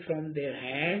losing from their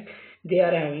hand. They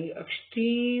are having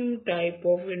extreme type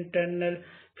of internal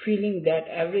feeling that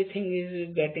everything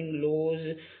is getting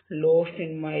lost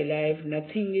in my life.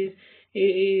 Nothing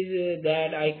is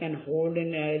that I can hold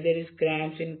in. There is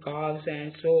cramps in calves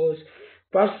and soles.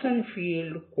 Person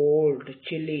feel cold,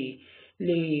 chilly,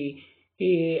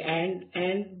 and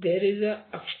there is a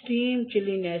extreme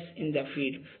chilliness in the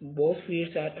feet. Both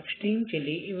feet are extreme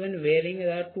chilly. Even wearing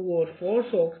the 2 or 4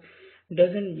 socks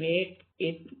doesn't make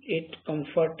it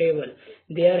comfortable.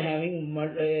 They are having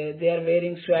they are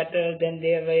wearing sweater, then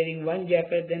they are wearing 1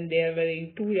 jacket, then they are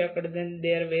wearing 2 jackets, then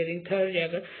they are wearing 3rd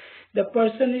jacket. The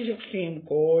person is extreme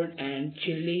cold and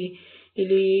chilly.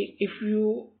 If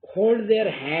you hold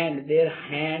their hand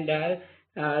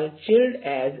are chilled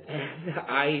as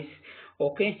ice.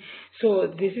 Okay,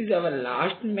 so this is our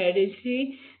last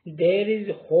medicine. There is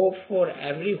hope for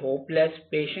every hopeless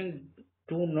patient.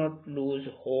 Do not lose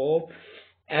hope.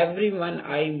 Everyone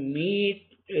I meet,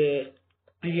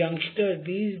 youngster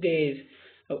these days,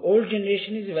 old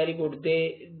generation is very good.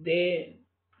 They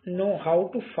know how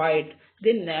to fight.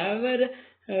 They never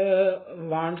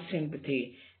want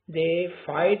sympathy. They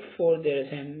fight for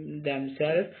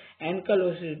themselves.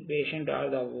 Ankylosis patients are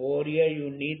the warrior. You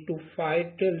need to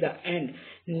fight till the end.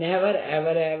 Never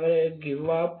ever give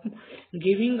up.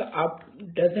 Giving up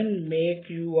doesn't make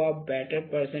you a better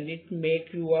person. It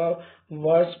makes you a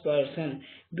worse person,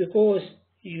 because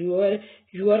you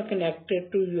are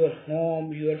connected to your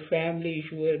home, your family,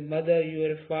 your mother,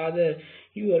 your father,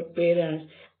 your parents.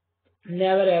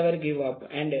 Never ever give up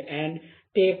and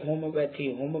take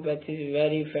homeopathy. Homeopathy is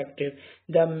very effective.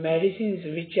 The medicines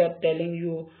which are telling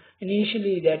you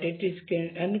initially that it is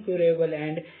uncurable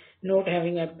and not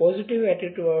having a positive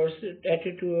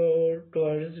attitude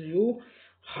towards you,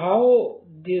 how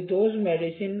those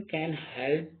medicine can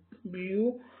help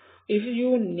you. If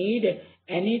you need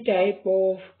any type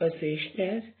of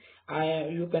assistance,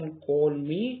 you can call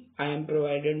me. I am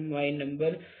provided my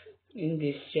number in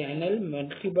this channel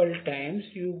multiple times.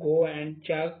 You go and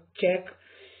check.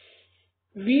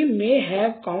 We may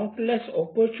have countless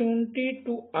opportunity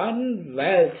to earn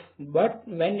wealth, but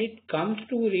when it comes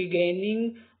to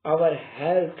regaining our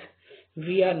health,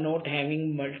 we are not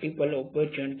having multiple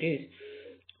opportunities.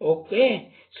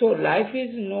 Okay, so life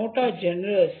is not a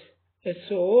generous.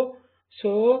 So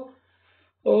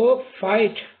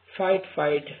fight.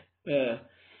 Uh,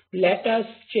 Let us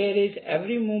cherish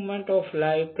every moment of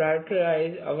life,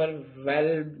 prioritize our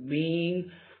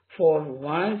well-being, for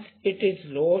once it is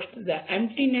lost, the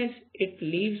emptiness it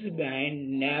leaves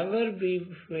behind never be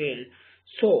filled.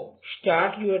 So,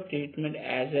 start your treatment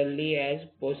as early as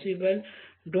possible.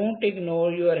 Don't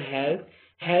ignore your health.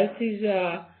 Health is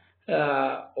a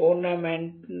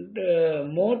ornament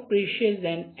more precious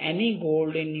than any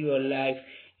gold in your life.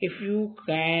 If you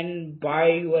can buy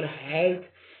your health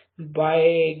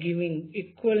by giving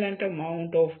equivalent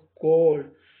amount of gold,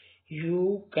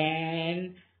 you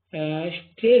can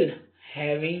still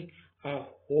having a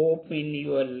hope in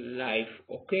your life.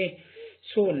 Okay,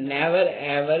 so never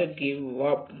ever give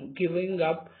up. Giving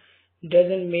up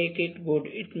doesn't make it good,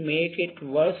 it make it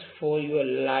worse for your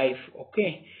life.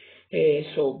 Okay,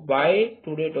 so by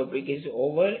today topic is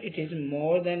over. It is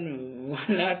more than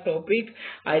one hour topic.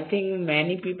 I think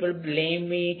many people blame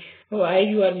me why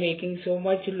you are making so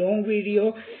much long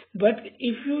video, but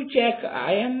if you check,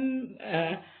 I am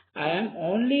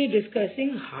only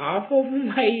discussing half of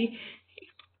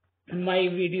my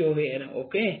video here.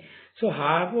 Okay, so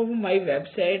half of my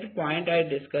website point I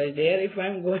discussed there. If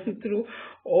I'm going through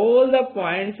all the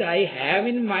points I have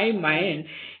in my mind,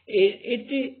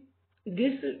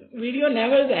 this video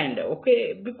never end.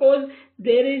 Okay, because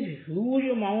there is huge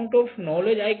amount of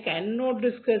knowledge I cannot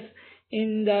discuss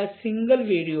in the single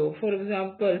video. For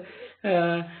example,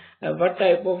 what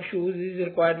type of shoes is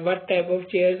required, what type of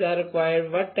chairs are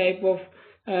required, what type of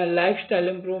lifestyle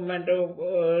improvement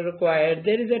required.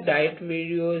 There is a diet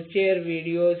videos, chair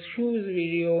videos, shoes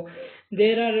video.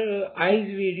 There are eyes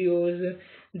videos.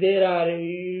 There are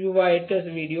uveitis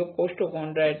video,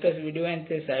 costochondritis video,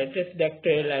 enthesitis,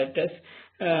 dactylitis,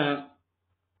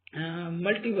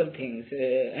 multiple things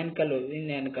in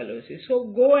ankylosis.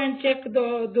 So go and check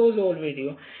those old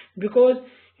video, because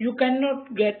you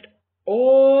cannot get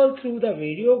all through the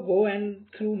video. Go and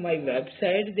through my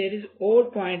website, there is all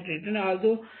point written,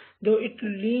 although it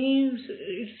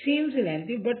seems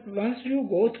lengthy, but once you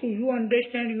go through, you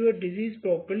understand your disease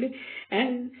properly,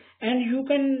 and you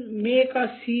can make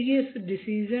a serious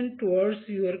decision towards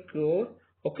your cure.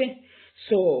 Okay,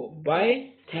 so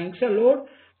bye, thanks a lot.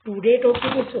 Today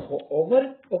topic is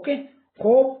over. Okay,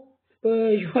 hope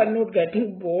you are not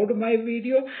getting bored my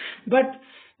video, but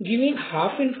giving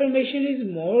half information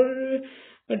is more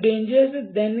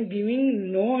dangerous than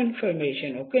giving no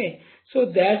information. Okay, so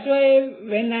that's why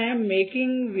when I am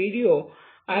making video,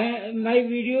 my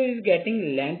video is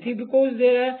getting lengthy, because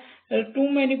there are too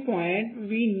many points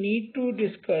we need to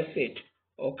discuss it.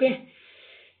 Okay,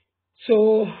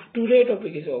 so today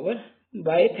topic is over.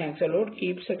 Bye, thanks a lot.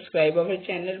 Keep subscribe our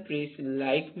channel. Please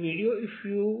like video if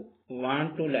you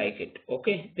want to like it.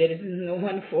 Okay, there is no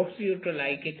one force you to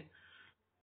like it.